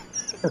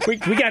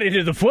 we got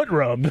into the foot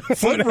rub.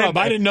 Foot rub?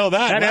 I didn't know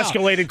that. That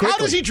escalated quickly. How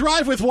does he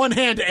drive with one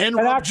hand and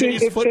rub actually,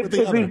 Jay's foot with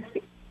the other?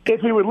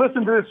 If he would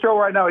listen to this show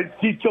right now,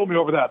 he'd kill me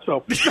over that.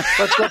 So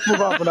let's move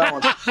on from that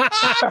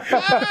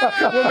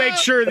one. We'll make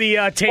sure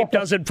the tape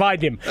doesn't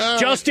find him.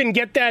 Justin,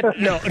 get that?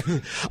 No.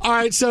 All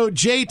right, so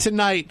Jay,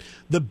 tonight,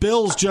 the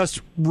Bills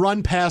just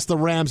run past the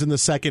Rams in the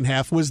second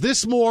half. Was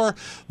this more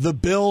the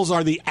Bills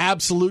are the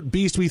absolute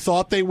beast we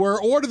thought they were,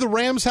 or did the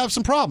Rams have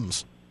some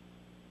problems?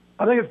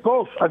 I think it's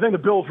both. I think the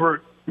Bills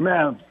were,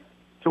 man,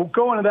 to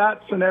go into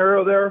that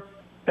scenario there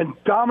and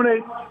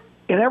dominate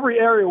in every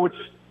area, which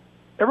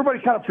everybody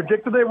kind of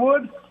predicted they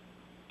would,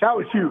 that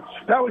was huge.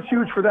 That was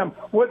huge for them.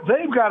 What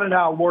they've got to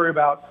now worry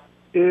about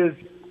is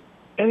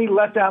any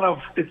letdown of,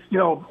 it's, you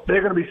know,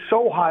 they're going to be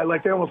so high,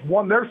 like they almost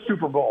won their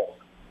Super Bowl.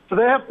 So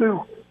they have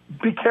to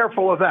be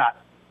careful of that.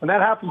 And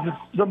that happens to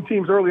some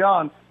teams early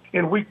on.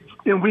 In week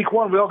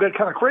one, we all get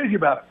kind of crazy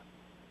about it.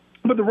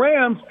 But the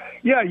Rams,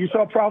 yeah, you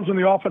saw problems on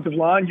the offensive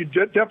line. You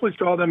definitely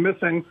saw them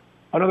missing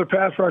another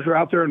pass rusher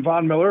out there in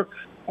Von Miller.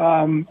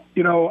 The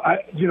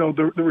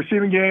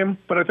receiving game,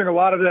 but I think a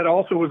lot of that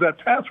also was that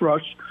pass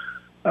rush.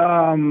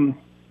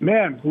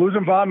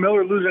 Losing Von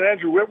Miller, losing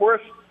Andrew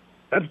Whitworth,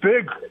 that's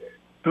big.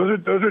 Those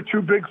are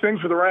two big things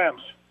for the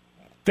Rams.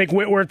 Think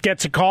Whitworth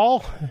gets a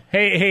call?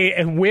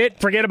 Hey, Whit,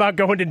 forget about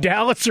going to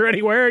Dallas or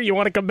anywhere. You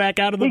want to come back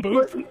out of the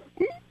booth?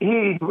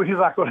 He's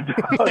not going to do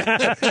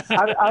it.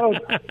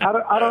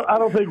 I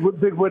don't think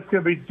Big Whit's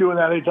going to be doing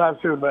that anytime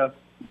soon, man.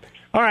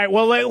 All right,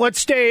 well, let's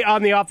stay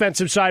on the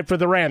offensive side for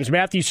the Rams.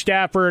 Matthew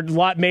Stafford, a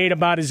lot made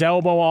about his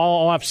elbow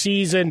all off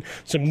season,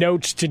 some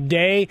notes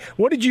today.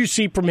 What did you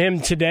see from him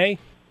today?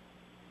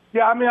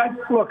 Yeah, I mean,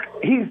 look,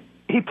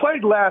 he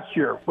played last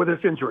year with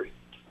this injury,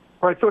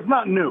 right? So it's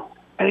not new,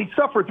 and he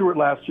suffered through it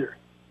last year.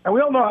 And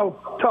we all know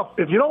how tough,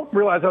 if you don't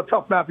realize how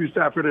tough Matthew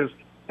Stafford is,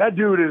 that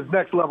dude is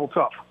next level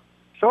tough.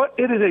 So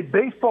it is a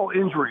baseball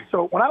injury.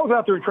 So when I was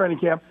out there in training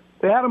camp,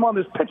 they had him on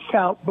this pitch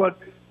count, but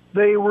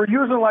they were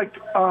using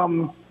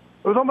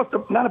it was almost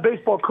not a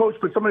baseball coach,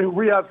 but somebody who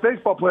rehabs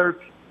baseball players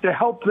to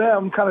help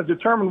them kind of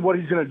determine what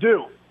he's going to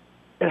do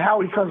and how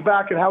he comes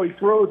back and how he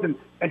throws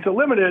and to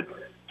limit it.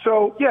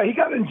 So, yeah, he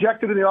got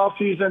injected in the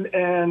offseason,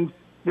 and,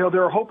 you know, they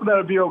were hoping that it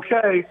would be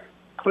okay.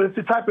 But it's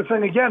the type of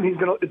thing, again, it's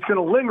going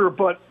to linger,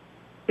 but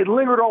it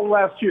lingered all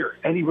last year,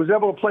 and he was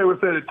able to play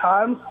with it at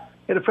times.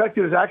 It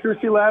affected his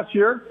accuracy last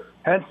year,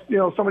 hence, you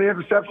know, so many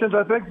interceptions,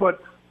 I think.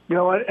 But, you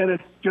know, and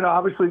it's, you know,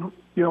 obviously,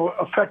 you know,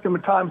 affect him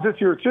at times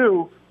this year,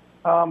 too.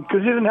 Because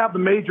he didn't have the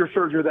major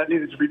surgery that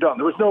needed to be done.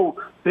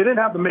 They didn't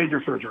have the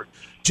major surgery.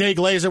 Jay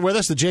Glazer with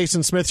us, the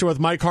Jason Smith Show with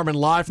Mike Harmon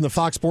live from the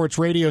Fox Sports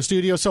Radio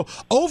studio. So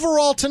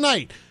overall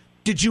tonight,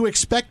 did you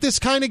expect this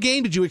kind of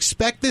game? Did you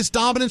expect this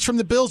dominance from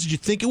the Bills? Did you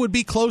think it would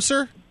be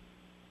closer?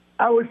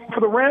 For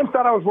the Rams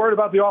side, I was worried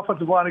about the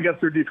offensive line against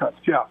their defense.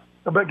 Yeah,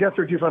 against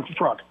their defensive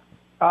front.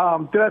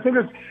 Did I think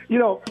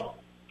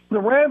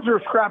the Rams are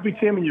a scrappy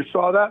team, and you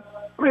saw that?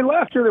 I mean,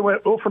 last year they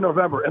went 0 for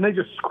November, and they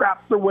just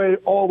scrapped their way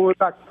all the way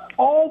back,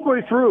 all the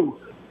way through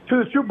to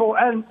the Super Bowl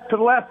and to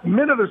the last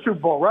minute of the Super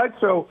Bowl, right?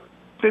 So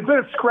they've been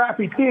a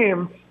scrappy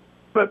team,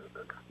 but,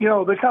 you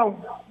know,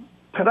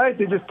 tonight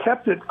they just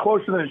kept it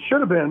closer than it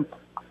should have been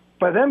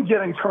by them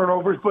getting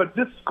turnovers, but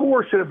this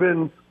score should have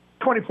been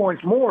 20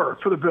 points more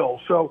for the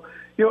Bills. So,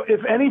 you know,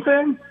 if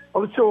anything,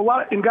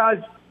 and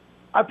guys,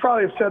 I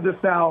probably have said this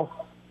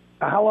now,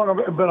 how long have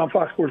I been on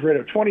Fox Sports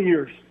Radio? 20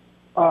 years.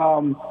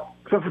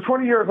 So for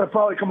 20 years, I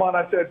probably come on,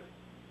 I said,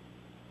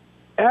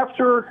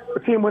 after a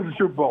team wins the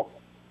Super Bowl,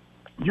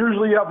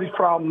 usually you have these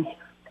problems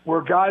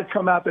where guys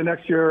come out the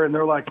next year and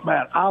they're like,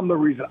 man, I'm the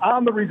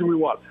reason we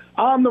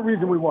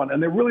won.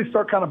 And they really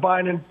start kind of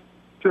buying into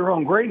their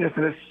own greatness.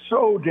 And it's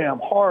so damn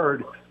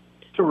hard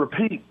to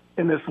repeat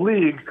in this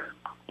league,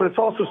 but it's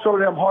also so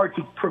damn hard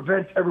to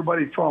prevent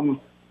everybody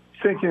from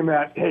thinking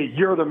that, hey,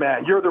 you're the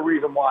man, you're the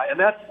reason why. And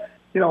that's,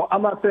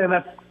 I'm not saying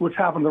that's what's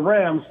happened to the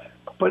Rams,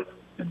 but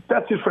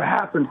that's just what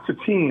happens to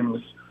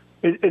teams.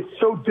 It's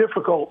so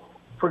difficult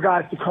for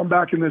guys to come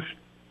back in this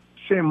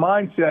same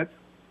mindset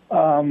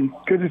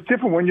because it's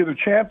different when you're the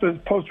champ as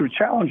opposed to a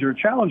challenger. A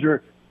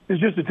challenger is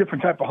just a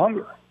different type of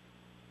hunger.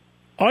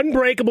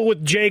 Unbreakable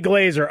with Jay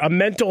Glazer, a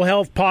mental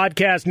health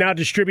podcast now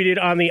distributed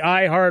on the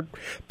iHeart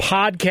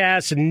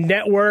Podcast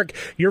Network.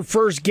 Your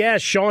first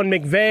guest, Sean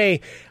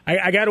McVay.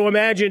 I got to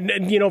imagine,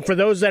 for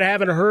those that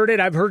haven't heard it,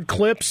 I've heard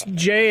clips,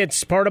 Jay.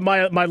 It's part of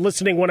my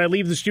listening when I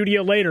leave the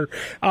studio later.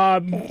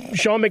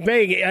 Sean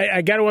McVay,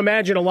 I got to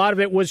imagine a lot of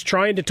it was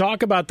trying to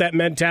talk about that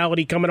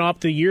mentality coming off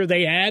the year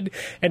they had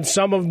and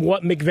some of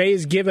what McVay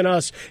has given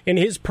us in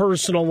his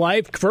personal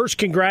life. First,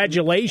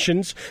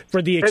 congratulations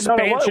for the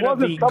expansion of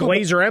the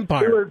Glazer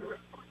empire.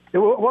 It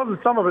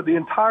wasn't some of it. The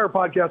entire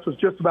podcast was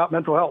just about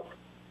mental health.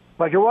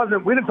 Like, it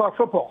wasn't, we didn't talk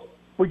football.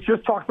 We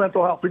just talked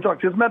mental health. We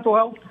talked his mental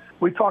health.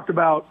 We talked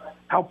about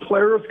how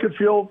players could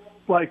feel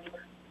like,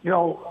 they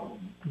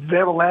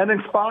have a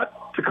landing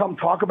spot to come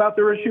talk about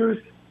their issues,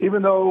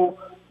 even though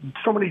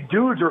so many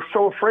dudes are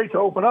so afraid to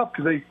open up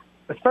because they,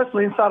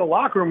 especially inside a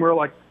locker room, we're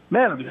like,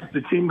 man, is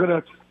the team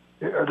are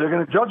they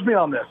going to judge me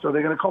on this? Are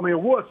they going to call me a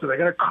wuss? Are they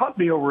going to cut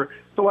me over it?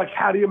 So, like,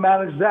 how do you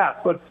manage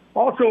that? But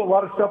also a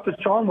lot of stuff that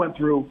Sean went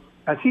through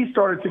as he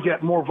started to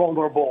get more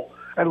vulnerable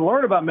and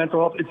learn about mental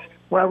health. It's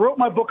when I wrote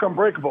my book,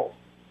 Unbreakable,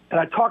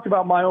 and I talked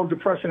about my own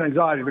depression and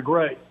anxiety, the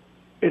gray.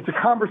 It's a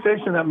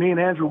conversation that me and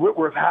Andrew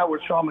Whitworth had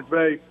with Sean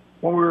McVay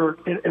when we were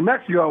in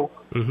Mexico,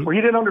 where he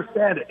didn't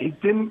understand it. He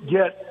didn't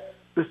get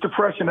this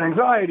depression and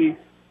anxiety,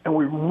 and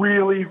we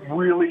really,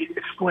 really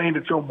explained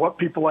it to him what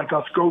people like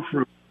us go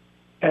through.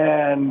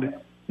 And,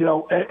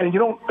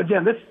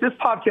 again, this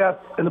podcast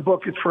and the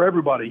book is for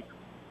everybody,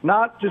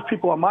 not just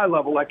people on my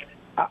level. Like,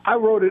 I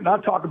wrote it and I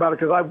talk about it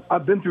because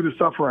I've been through the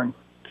suffering.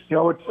 I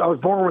was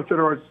born with it,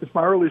 or it's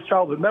my earliest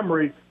childhood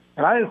memory,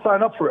 and I didn't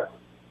sign up for it.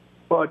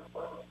 But,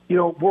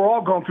 we're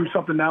all going through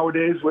something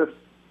nowadays with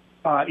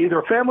either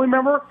a family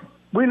member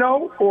we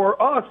know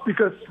or us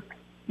because,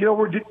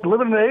 we're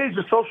living in an age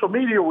of social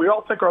media. We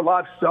all think our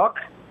lives suck.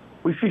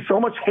 We see so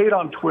much hate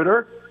on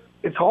Twitter.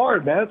 It's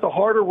hard, man. It's a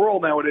harder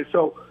world nowadays.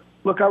 So,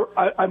 look,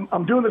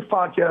 I'm doing this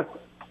podcast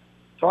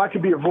so I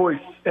can be a voice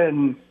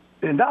and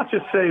not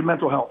just say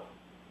mental health,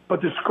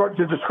 but to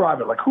describe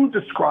it. Like, who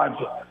describes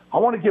it? I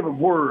want to give it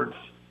words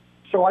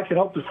so I can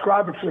help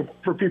describe it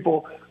for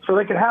people so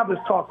they can have this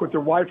talk with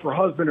their wife or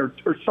husband or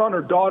son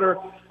or daughter.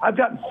 I've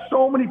gotten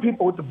so many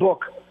people with the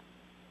book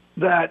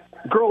that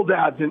girl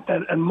dads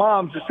and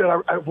moms just said,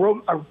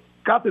 I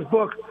got this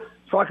book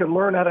so I can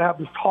learn how to have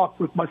this talk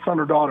with my son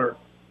or daughter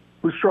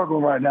who's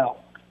struggling right now.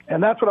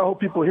 And that's what I hope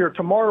people hear.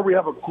 Tomorrow we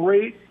have a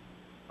great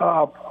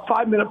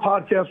 5-minute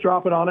podcast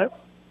dropping on it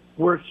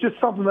where it's just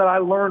something that I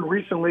learned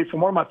recently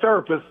from one of my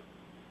therapists.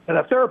 And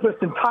a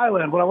therapist in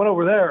Thailand, when I went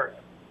over there,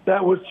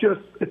 that was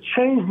just, it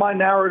changed my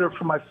narrative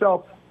for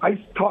myself. I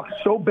used to talk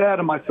so bad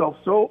of myself,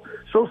 so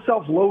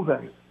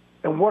self-loathing.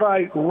 And what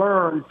I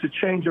learned to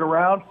change it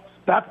around,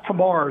 that's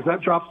tomorrow.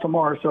 That drops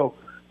tomorrow. So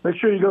make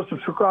sure you go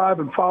subscribe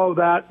and follow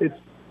that. It's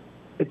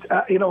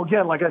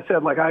again, like I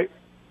said,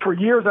 for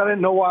years I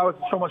didn't know why I was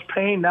in so much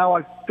pain. Now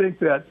I think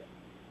that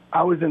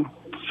I was in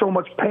so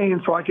much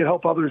pain so I could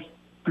help others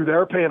through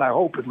their pain, I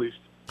hope at least.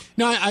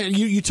 Now,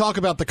 you talk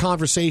about the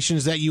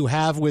conversations that you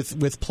have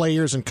with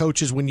players and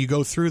coaches when you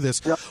go through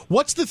this. Yep.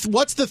 What's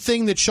the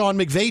thing that Sean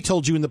McVay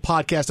told you in the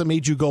podcast that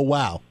made you go,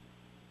 wow?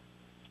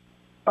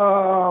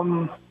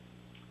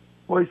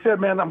 Well, he said,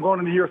 man, I'm going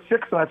into year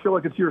 6, and I feel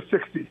like it's year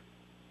 60.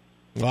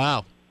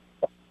 Wow.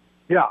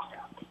 Yeah.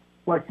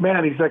 Like,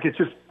 man, he's like,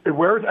 it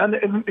wears. And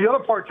the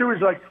other part, too,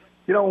 is like,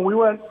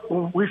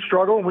 when we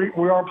struggle and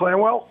we aren't playing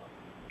well,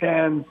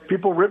 and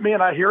people rip me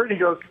and I hear it, and he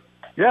goes,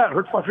 yeah, it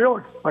hurts my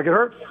feelings. Like, it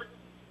hurts.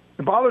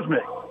 It bothers me.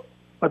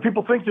 Like,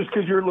 people think just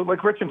because you're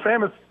like rich and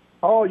famous,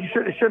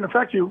 it shouldn't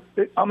affect you.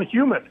 I'm a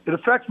human. It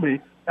affects me,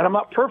 and I'm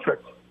not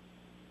perfect.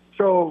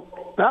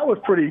 So that was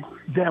pretty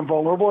damn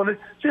vulnerable. And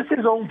it's just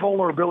his own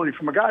vulnerability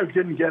from a guy who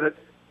didn't get it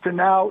to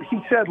now. He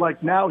said,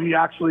 like, now he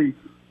actually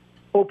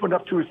opened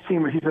up to his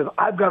team. And he says,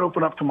 I've got to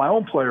open up to my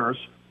own players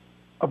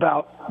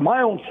about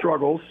my own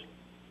struggles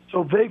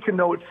so they can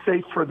know it's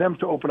safe for them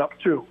to open up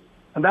too.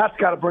 And that's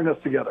got to bring us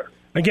together.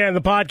 Again,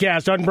 the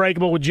podcast,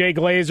 Unbreakable with Jay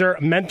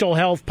Glazer, mental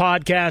health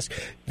podcast.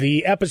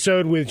 The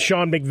episode with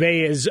Sean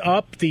McVay is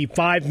up. The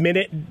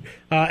 5-minute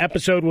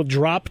episode will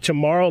drop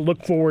tomorrow.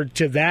 Look forward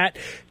to that.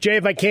 Jay,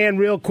 if I can,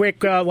 real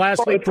quick,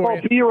 lastly. It's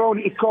called Be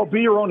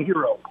Your Own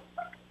Hero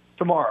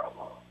tomorrow.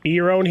 Be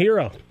Your Own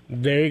Hero.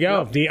 There you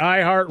go. The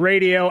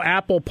iHeartRadio,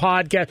 Apple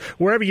Podcast,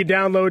 wherever you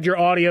download your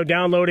audio,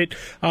 download it,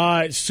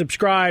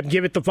 subscribe,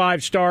 give it the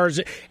 5 stars,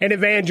 and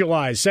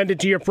evangelize. Send it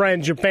to your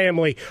friends, your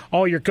family,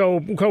 all your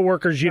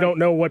co-workers. You don't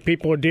know what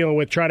people are dealing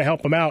with. Try to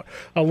help them out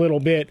a little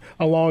bit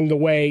along the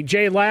way.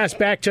 Jay, last,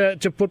 back to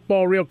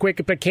football real quick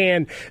if I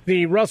can.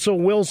 The Russell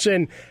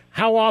Wilson,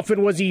 how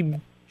often was he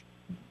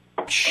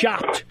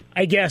shocked?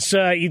 I guess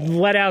he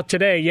let out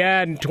today,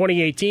 in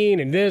 2018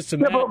 and this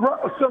and that. But,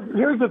 so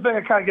here's the thing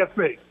that kind of gets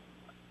me.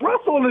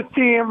 Russell and his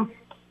team,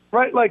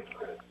 right, like,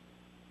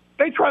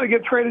 they tried to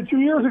get traded 2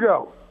 years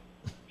ago.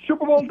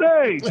 Super Bowl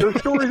day. There's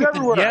stories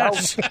everywhere.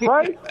 Yes.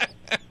 Right?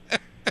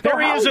 There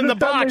he is in the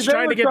box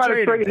trying to get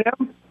traded. Trade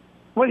him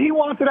when he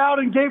wanted out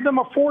and gave them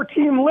a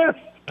 4-team list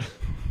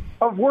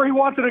of where he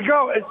wanted to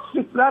go. It's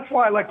just, that's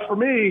why, like, for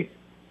me,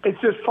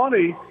 it's just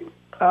funny.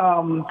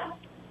 And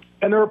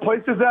there were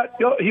places that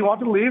he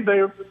wanted to leave.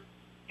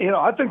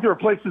 I think there were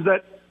places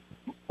that,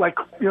 like,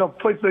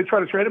 places they try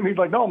to trade him. He's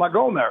like, no, I'm not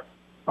going there.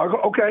 I go,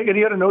 okay, and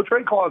he had a no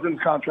trade clause in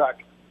his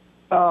contract.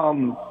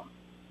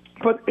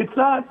 But it's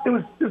not.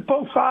 It's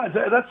both sides.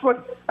 That's why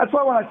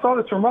when I saw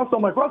this from Russell,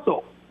 I'm like,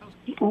 Russell,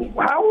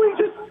 how are we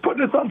just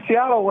putting this on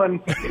Seattle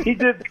when he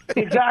did the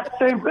exact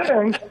same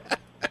thing,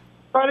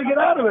 trying to get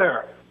out of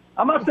there?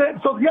 I'm not saying.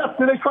 So yes,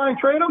 did they try and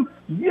trade him?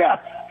 Yes.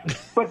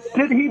 But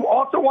did he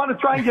also want to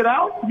try and get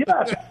out?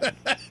 Yes.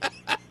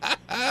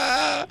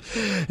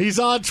 He's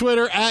on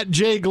Twitter at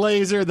Jay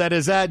Glazer. That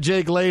is at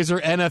Jay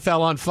Glazer, NFL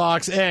on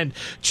Fox. And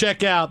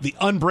check out the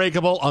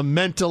Unbreakable, a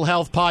mental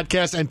health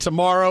podcast. And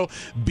tomorrow,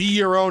 Be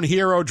Your Own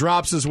Hero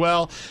drops as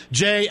well.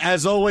 Jay,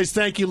 as always,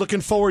 thank you.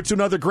 Looking forward to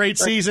another great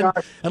season.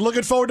 And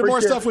looking forward to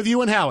more stuff with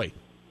you and Howie.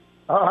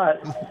 All right.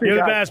 You're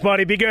the best,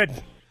 buddy. Be good.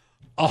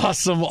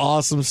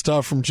 Awesome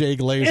stuff from Jay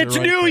Glazer. It's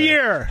New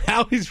Year.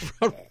 Howie's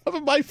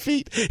rubbing my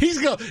feet. Jay's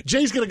going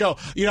to go,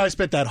 I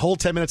spent that whole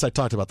 10 minutes. I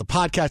talked about the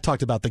podcast,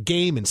 talked about the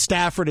game and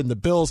Stafford and the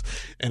Bills,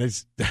 and I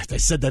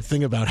said that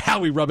thing about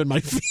Howie rubbing my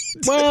feet.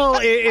 Well,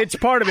 it's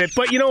part of it.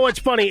 But you know what's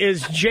funny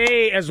is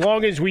Jay, as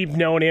long as we've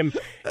known him,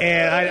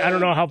 and I don't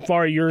know how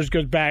far yours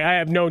goes back. I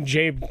have known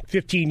Jay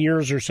 15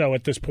 years or so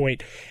at this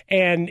point,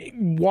 and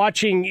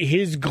watching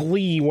his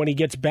glee when he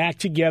gets back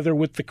together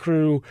with the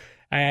crew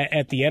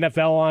at the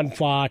NFL on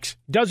Fox,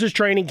 does his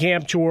training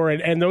camp tour,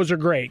 and those are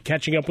great,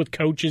 catching up with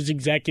coaches,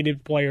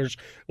 executive players,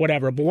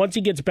 whatever. But once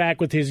he gets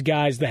back with his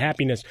guys, the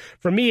happiness.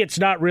 For me, it's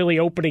not really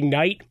opening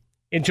night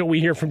until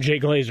we hear from Jay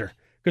Glazer,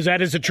 because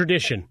that is a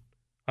tradition,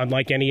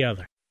 unlike any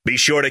other. Be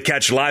sure to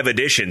catch live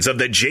editions of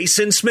The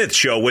Jason Smith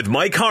Show with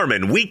Mike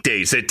Harmon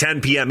weekdays at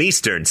 10 p.m.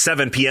 Eastern,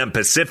 7 p.m.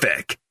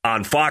 Pacific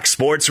on Fox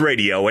Sports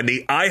Radio and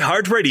the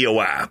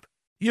iHeartRadio app.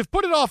 You've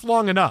put it off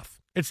long enough.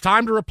 It's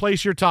time to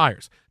replace your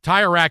tires.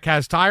 Tire Rack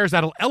has tires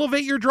that'll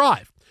elevate your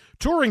drive.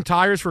 Touring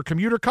tires for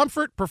commuter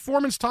comfort,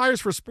 performance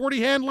tires for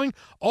sporty handling,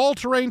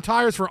 all-terrain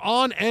tires for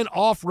on- and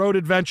off-road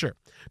adventure.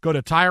 Go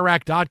to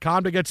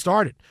TireRack.com to get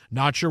started.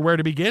 Not sure where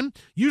to begin?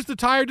 Use the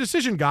Tire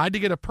Decision Guide to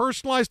get a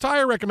personalized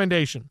tire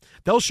recommendation.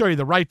 They'll show you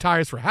the right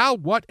tires for how,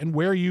 what, and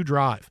where you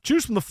drive.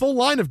 Choose from the full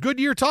line of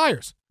Goodyear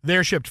tires.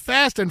 They're shipped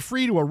fast and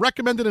free to a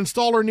recommended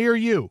installer near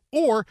you.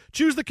 Or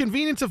choose the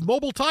convenience of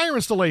mobile tire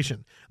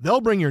installation.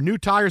 They'll bring your new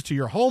tires to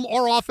your home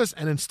or office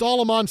and install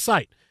them on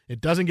site. It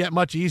doesn't get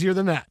much easier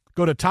than that.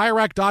 Go to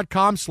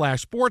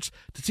TireRack.com/sports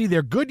to see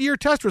their Goodyear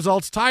test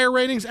results, tire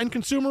ratings, and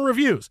consumer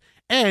reviews.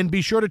 And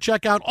be sure to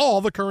check out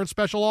all the current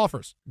special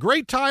offers.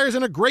 Great tires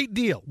and a great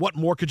deal. What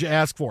more could you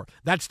ask for?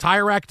 That's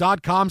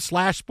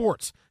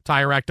TireRack.com/sports.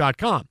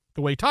 TireRack.com,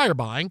 the way tire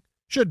buying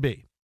should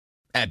be.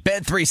 At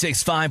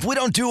Bet365, we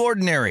don't do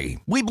ordinary.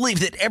 We believe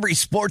that every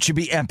sport should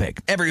be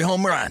epic. Every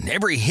home run,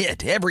 every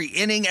hit, every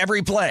inning,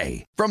 every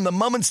play. From the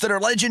moments that are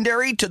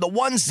legendary to the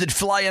ones that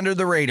fly under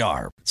the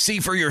radar. See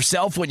for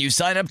yourself when you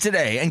sign up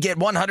today and get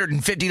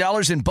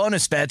 $150 in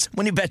bonus bets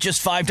when you bet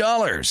just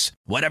 $5.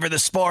 Whatever the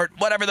sport,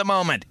 whatever the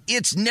moment,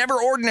 it's never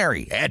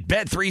ordinary at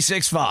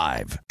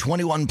Bet365.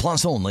 21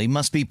 plus only.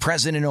 Must be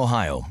present in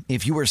Ohio.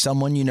 If you or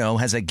someone you know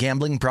has a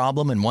gambling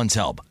problem and wants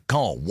help,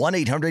 call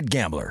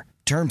 1-800-GAMBLER.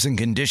 Terms and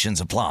conditions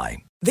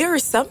apply. There are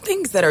some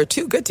things that are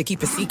too good to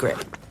keep a secret.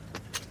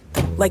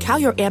 Like how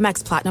your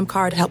Amex Platinum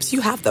card helps you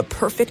have the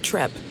perfect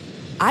trip.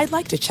 I'd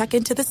like to check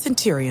into the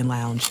Centurion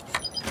Lounge.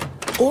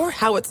 Or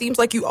how it seems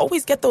like you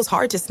always get those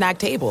hard-to-snag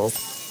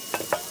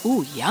tables.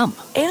 Ooh, yum.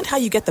 And how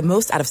you get the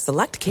most out of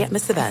select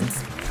can't-miss events.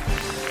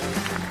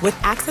 With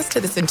access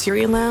to the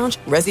Centurion Lounge,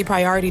 Resi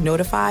Priority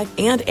Notify,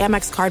 and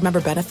Amex card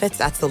member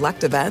benefits at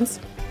select events,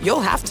 you'll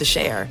have to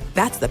share.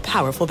 That's the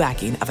powerful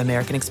backing of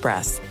American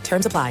Express.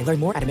 Terms apply. Learn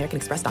more at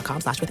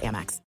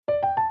americanexpress.com/withAmex.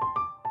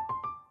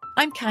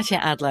 I'm Katya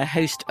Adler,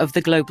 host of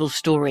The Global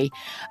Story.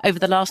 Over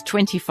the last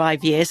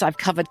 25 years, I've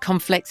covered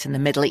conflicts in the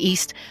Middle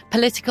East,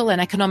 political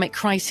and economic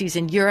crises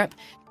in Europe,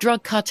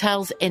 drug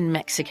cartels in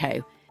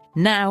Mexico.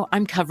 Now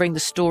I'm covering the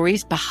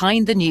stories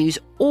behind the news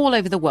all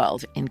over the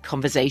world in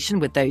conversation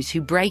with those who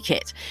break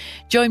it.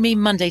 Join me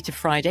Monday to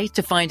Friday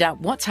to find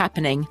out what's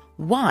happening,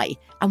 why,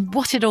 and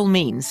what it all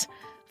means.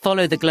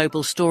 Follow The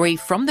Global Story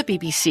from the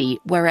BBC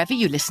wherever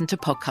you listen to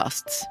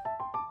podcasts.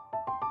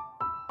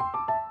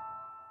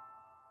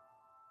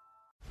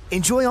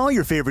 Enjoy all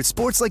your favorite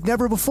sports like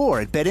never before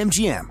at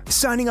BetMGM.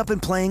 Signing up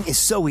and playing is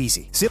so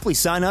easy. Simply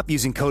sign up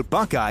using code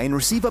Buckeye and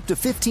receive up to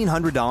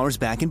 $1,500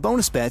 back in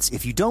bonus bets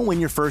if you don't win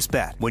your first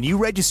bet. When you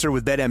register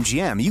with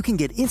BetMGM, you can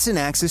get instant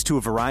access to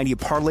a variety of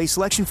parlay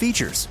selection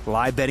features,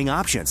 live betting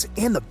options,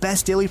 and the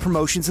best daily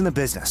promotions in the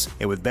business.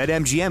 And with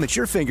BetMGM at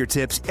your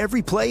fingertips,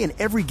 every play and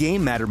every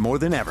game matter more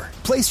than ever.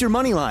 Place your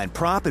moneyline,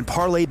 prop, and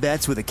parlay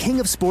bets with the king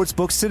of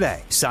sportsbooks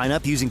today. Sign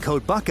up using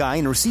code Buckeye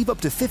and receive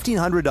up to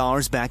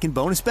 $1,500 back in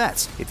bonus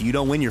bets if you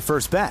don't win your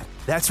first bet.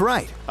 That's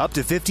right, up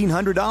to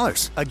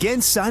 $1,500.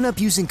 Again, sign up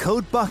using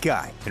code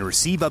Buckeye and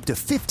receive up to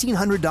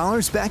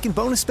 $1,500 back in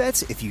bonus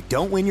bets if you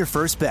don't win your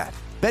first bet.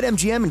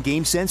 BetMGM and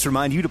GameSense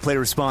remind you to play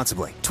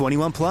responsibly.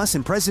 21 plus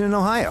and present in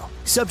Ohio.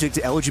 Subject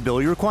to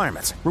eligibility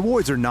requirements.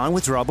 Rewards are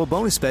non-withdrawable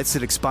bonus bets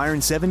that expire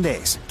in 7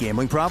 days.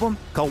 Gambling problem?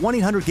 Call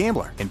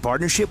 1-800-GAMBLER in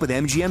partnership with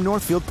MGM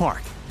Northfield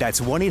Park.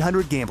 That's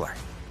 1-800-GAMBLER.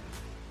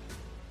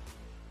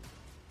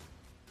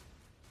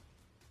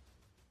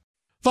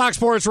 Fox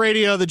Sports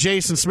Radio, the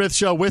Jason Smith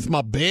Show with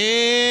my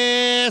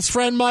best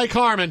friend Mike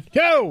Harmon.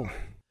 Yo!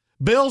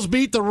 Bills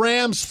beat the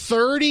Rams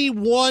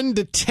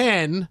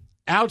 31-10,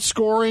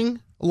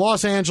 outscoring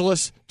Los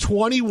Angeles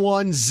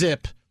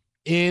 21-0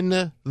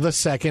 in the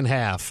second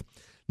half.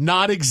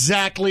 Not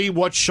exactly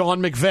what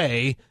Sean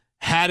McVay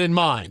had in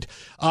mind.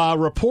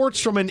 Reports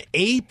from an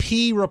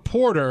AP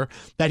reporter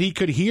that he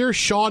could hear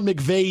Sean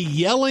McVay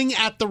yelling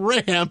at the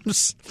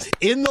Rams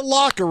in the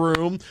locker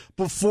room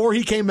before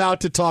he came out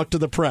to talk to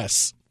the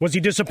press. Was he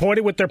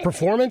disappointed with their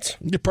performance?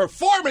 The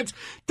performance?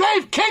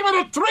 Dave came in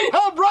at 3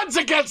 home runs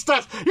against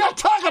us. You're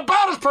talking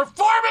about his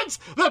performance?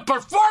 The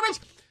performance?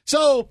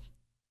 So,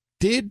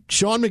 did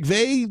Sean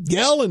McVay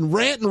yell and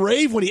rant and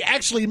rave when he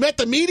actually met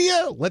the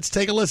media? Let's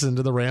take a listen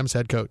to the Rams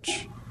head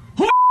coach.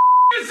 Who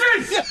is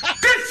this?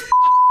 This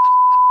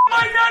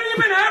might not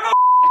even have a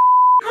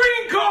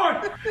green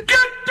card. Get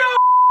the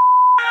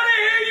out of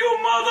here, you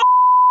mother.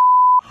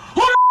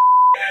 Who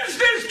is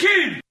this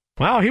kid?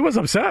 Wow, he was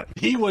upset.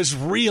 He was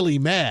really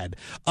mad.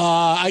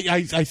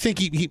 I think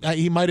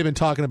he might have been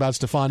talking about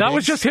Stephon Diggs. That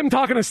was just him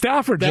talking to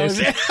Stafford,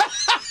 Jason.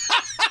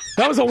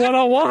 That was a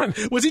one-on-one.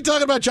 Was he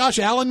talking about Josh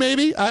Allen,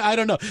 maybe? I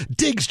don't know.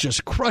 Diggs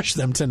just crushed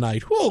them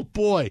tonight. Oh,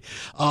 boy.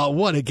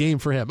 What a game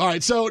for him. All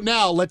right, so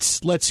now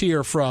let's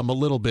hear from a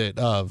little bit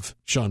of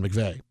Sean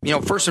McVay. You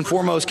know, first and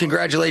foremost,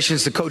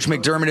 congratulations to Coach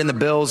McDermott and the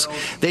Bills.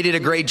 They did a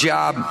great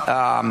job.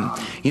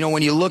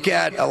 When you look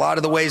at a lot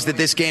of the ways that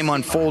this game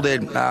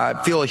unfolded,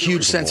 I feel a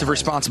huge sense of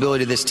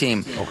responsibility to this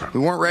team. We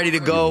weren't ready to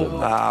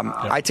go.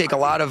 I take a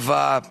lot of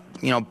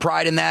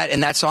pride in that,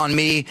 and that's on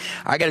me.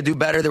 I got to do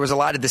better. There was a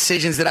lot of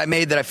decisions that I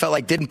made that I felt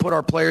like didn't put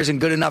our players in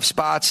good enough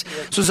spots.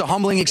 This was a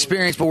humbling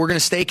experience, but we're going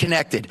to stay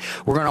connected.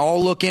 We're going to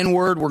all look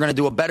inward. We're going to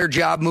do a better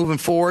job moving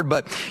forward,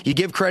 but you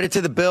give credit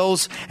to the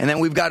Bills, and then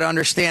we've got to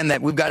understand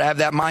that we've got to have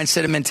that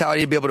mindset and mentality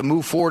to be able to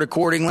move forward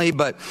accordingly.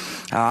 But,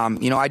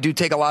 I do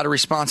take a lot of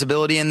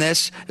responsibility in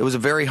this. It was a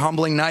very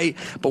humbling night,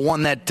 but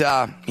one that,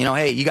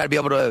 hey, you got to be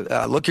able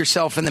to look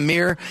yourself in the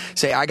mirror,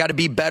 say, I got to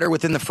be better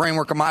within the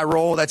framework of my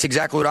role. That's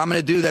exactly what I'm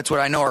going to do. That's what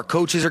I know our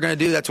coaches are going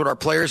to do. That's what our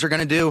players are going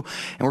to do.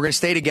 And we're going to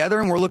stay together,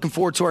 and we're looking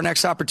forward to our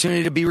next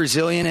opportunity to be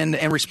resilient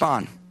and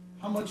respond.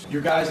 How much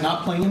your guys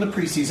not playing in the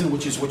preseason,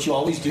 which is what you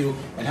always do,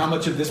 and how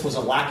much of this was a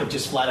lack of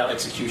just flat-out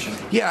execution?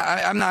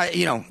 Yeah, I'm not,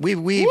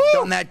 we've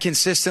done that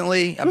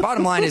consistently.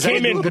 Bottom line is I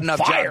didn't do a good enough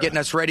job getting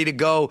us ready to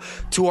go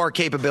to our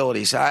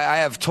capabilities. I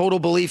have total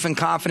belief and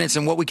confidence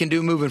in what we can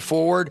do moving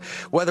forward.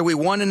 Whether we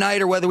won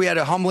tonight or whether we had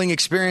a humbling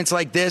experience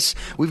like this,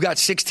 we've got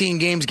 16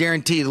 games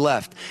guaranteed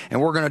left.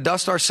 And we're going to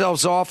dust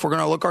ourselves off. We're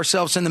going to look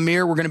ourselves in the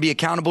mirror. We're going to be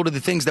accountable to the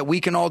things that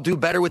we can all do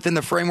better within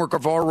the framework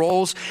of our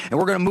roles. And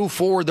we're going to move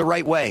forward the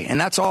right way. And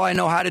that's all I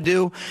know how to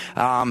do.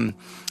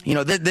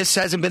 This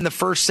hasn't been the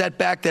first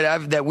setback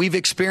that we've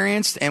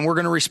experienced, and we're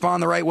going to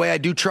respond the right way. I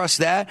do trust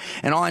that,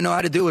 and all I know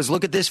how to do is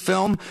look at this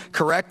film,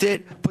 correct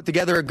it, put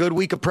together a good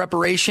week of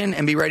preparation,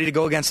 and be ready to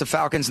go against the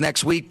Falcons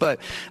next week. But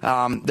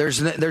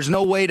there's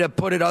no way to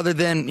put it other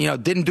than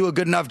didn't do a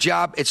good enough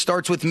job. It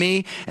starts with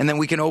me, and then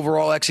we can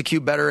overall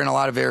execute better in a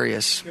lot of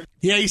areas.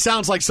 Yeah, he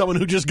sounds like someone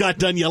who just got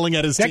done yelling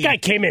at his team. That guy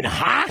came in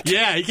hot.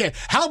 Yeah, he came.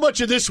 How much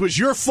of this was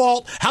your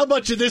fault? How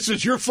much of this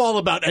was your fault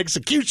about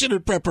execution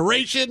and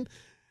preparation?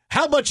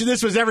 How much of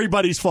this was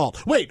everybody's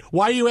fault? Wait,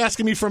 why are you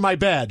asking me for my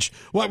badge?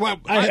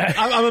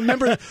 I'm a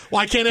member.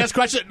 Well, I can't ask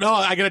questions. No,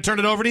 I got to turn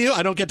it over to you.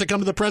 I don't get to come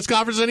to the press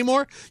conference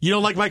anymore. You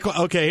don't like my?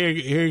 Okay,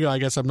 here you go. I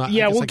guess I'm not.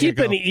 Yeah, we'll keep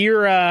an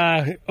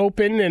ear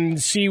open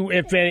and see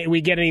if we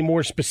get any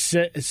more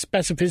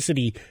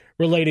specificity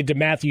related to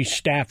Matthew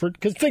Stafford,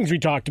 because things we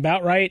talked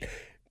about, right?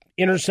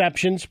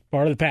 Interceptions,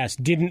 part of the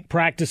past. Didn't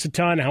practice a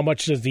ton. How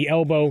much does the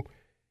elbow?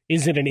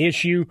 Is it an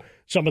issue?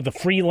 Some of the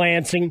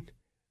freelancing.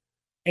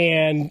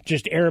 And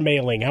just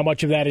airmailing. How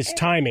much of that is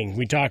timing?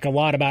 We talk a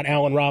lot about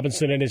Allen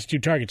Robinson and his 2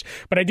 targets.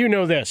 But I do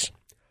know this.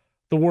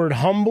 The word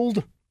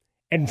humbled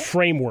and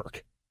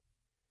framework.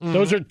 Mm-hmm.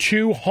 Those are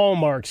 2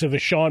 hallmarks of a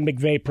Sean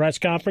McVay press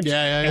conference.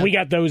 Yeah. And we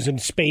got those in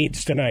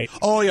spades tonight.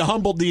 Oh, yeah,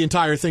 humbled. The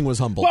entire thing was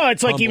humbled. Well,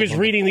 it's like he was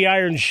reading the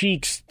Iron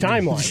Sheik's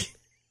timeline.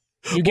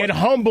 You get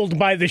humbled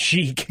by the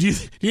Sheik. Do you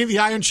think the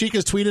Iron Sheik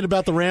has tweeted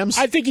about the Rams?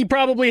 I think he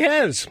probably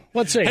has.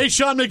 Let's see. Hey,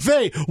 Sean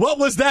McVay, what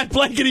was that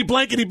blankety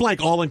blankety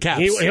blank? All in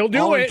caps. He'll do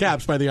all it. In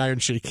caps by the Iron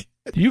Sheik.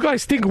 You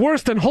guys think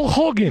worse than Hulk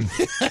Hogan.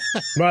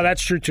 Well,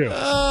 that's true, too.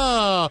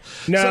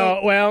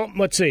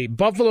 Let's see.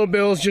 Buffalo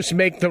Bills just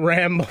make the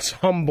Rams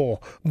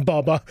humble,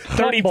 Bubba.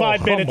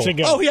 35 minutes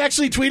ago. Oh, he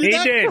actually tweeted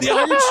that? He did. The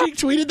Iron Sheik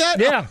tweeted that?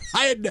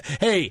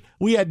 Yeah.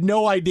 We had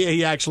no idea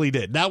he actually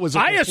did. That was.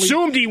 I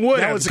assumed he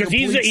would have because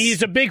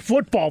he's a big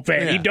football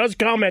fan. Yeah. He does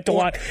comment a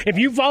lot. If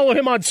you follow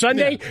him on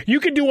Sunday, you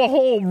can do a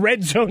whole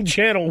Red Zone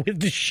channel with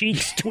the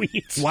Sheik's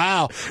tweets.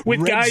 Wow. With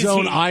Red guys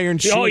Zone Iron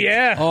Sheik. Oh,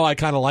 yeah. Oh, I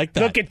kind of like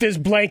that. Look at this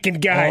blanket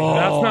guy. Oh,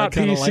 That's not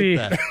I PC.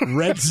 like that.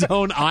 Red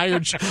Zone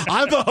Iron Sheik.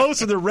 I'm the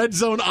host of the Red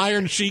Zone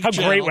Iron Sheik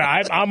channel.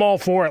 Great. I'm all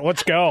for it.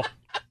 Let's go.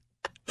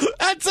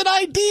 That's an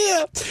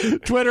idea.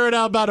 Twitter and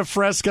Out About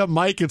Fresca,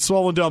 Mike and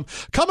Swollen Dome.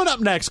 Coming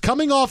up next,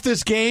 coming off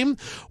this game,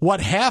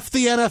 what half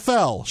the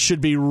NFL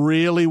should be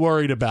really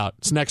worried about.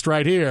 It's next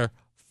right here,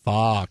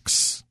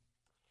 Fox.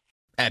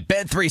 At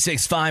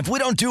Bet365, we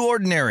don't do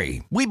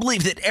ordinary. We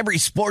believe that every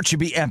sport should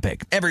be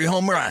epic. Every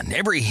home run,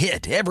 every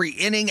hit, every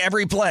inning,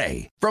 every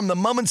play. From the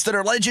moments that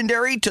are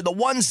legendary to the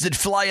ones that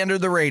fly under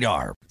the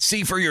radar.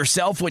 See for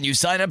yourself when you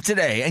sign up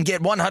today and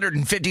get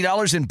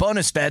 $150 in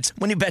bonus bets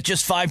when you bet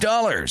just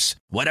 $5.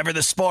 Whatever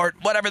the sport,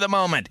 whatever the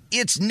moment,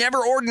 it's never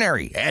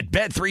ordinary at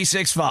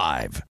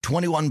Bet365.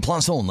 21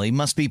 plus only.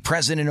 Must be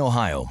present in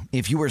Ohio.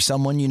 If you or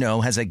someone you know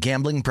has a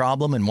gambling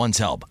problem and wants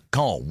help,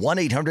 call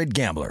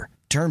 1-800-GAMBLER.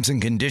 Terms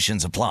and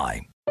conditions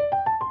apply.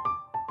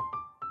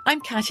 I'm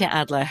Katya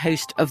Adler,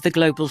 host of The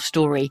Global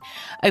Story.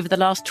 Over the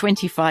last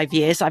 25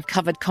 years, I've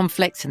covered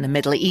conflicts in the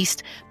Middle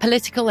East,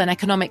 political and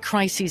economic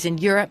crises in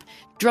Europe,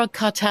 drug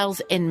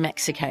cartels in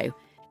Mexico.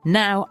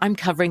 Now I'm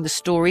covering the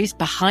stories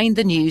behind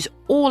the news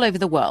all over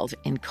the world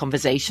in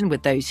conversation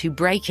with those who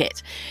break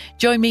it.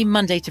 Join me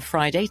Monday to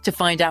Friday to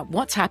find out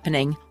what's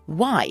happening,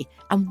 why,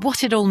 and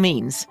what it all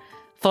means.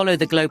 Follow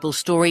The Global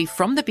Story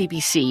from the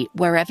BBC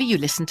wherever you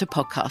listen to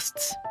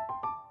podcasts.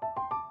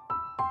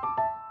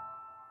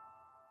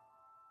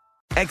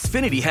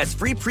 Xfinity has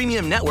free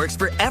premium networks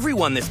for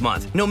everyone this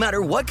month, no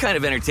matter what kind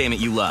of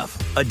entertainment you love.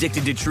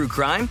 Addicted to true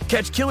crime?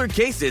 Catch killer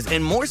cases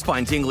and more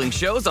spine-tingling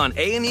shows on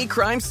A&E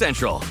Crime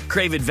Central.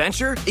 Crave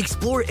adventure?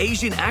 Explore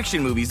Asian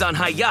action movies on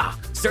Hi-Ya.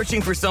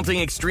 Searching for something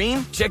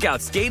extreme? Check out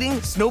skating,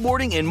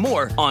 snowboarding, and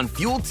more on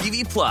Fuel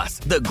TV Plus,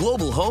 the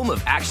global home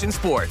of action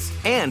sports.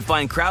 And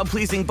find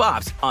crowd-pleasing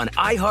bops on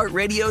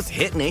iHeartRadio's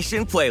Hit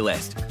Nation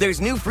playlist. There's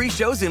new free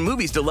shows and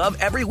movies to love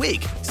every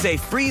week. Say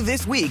free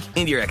this week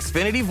in your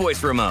Xfinity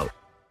voice remote.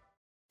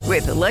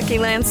 With the Lucky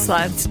Land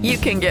Slots, you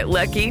can get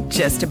lucky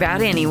just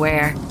about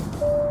anywhere.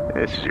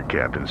 This is your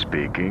captain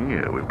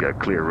speaking. We've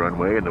got clear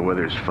runway and the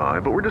weather's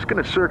fine, but we're just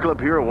going to circle up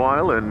here a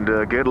while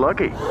and get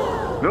lucky.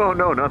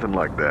 No, nothing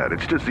like that.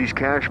 It's just these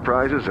cash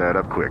prizes add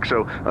up quick.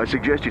 So I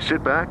suggest you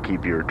sit back,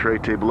 keep your tray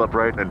table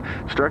upright, and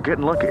start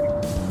getting lucky.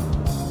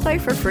 Play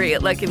for free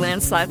at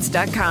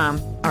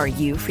LuckyLandSlots.com. Are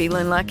you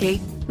feeling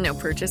lucky? No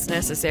purchase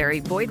necessary.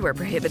 Void where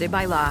prohibited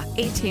by law.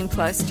 18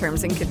 plus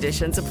terms and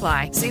conditions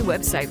apply. See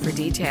website for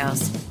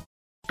details.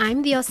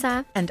 I'm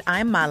Diosa. And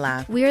I'm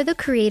Mala. We are the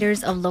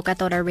creators of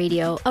Locatora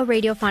Radio, a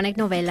radiophonic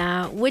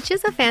novela, which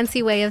is a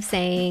fancy way of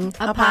saying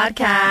a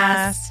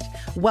podcast.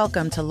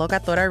 Welcome to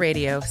Locatora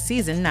Radio,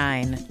 Season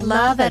 9.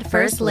 Love at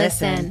first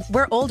listen.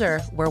 We're older,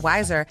 we're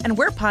wiser, and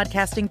we're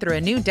podcasting through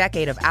a new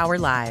decade of our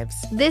lives.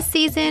 This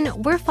season,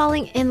 we're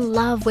falling in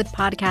love with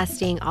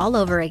podcasting all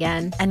over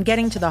again. And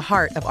getting to the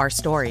heart of our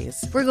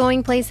stories. We're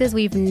going places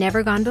we've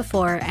never gone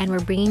before, and we're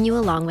bringing you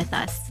along with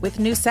us. With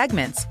new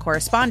segments,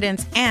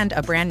 correspondence, and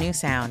a brand new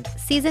sound.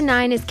 Season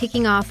 9 is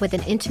kicking off with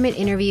an intimate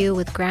interview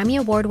with Grammy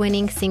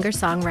Award-winning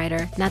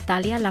singer-songwriter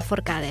Natalia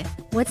Lafourcade.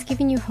 What's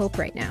giving you hope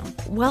right now?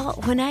 Well,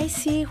 when I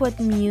see what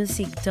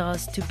music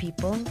does to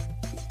people,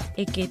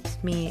 it gives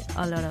me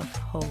a lot of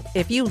hope.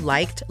 If you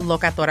liked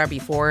Locatora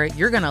before,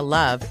 you're going to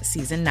love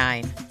Season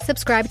 9.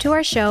 Subscribe to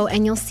our show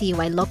and you'll see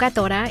why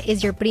Locatora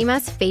is your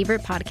prima's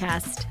favorite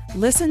podcast.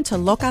 Listen to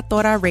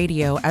Locatora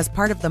Radio as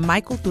part of the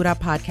My Cultura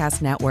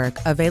Podcast Network,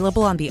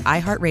 available on the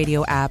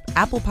iHeartRadio app,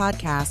 Apple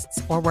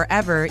Podcasts, or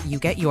wherever you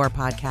get your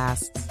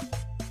podcasts.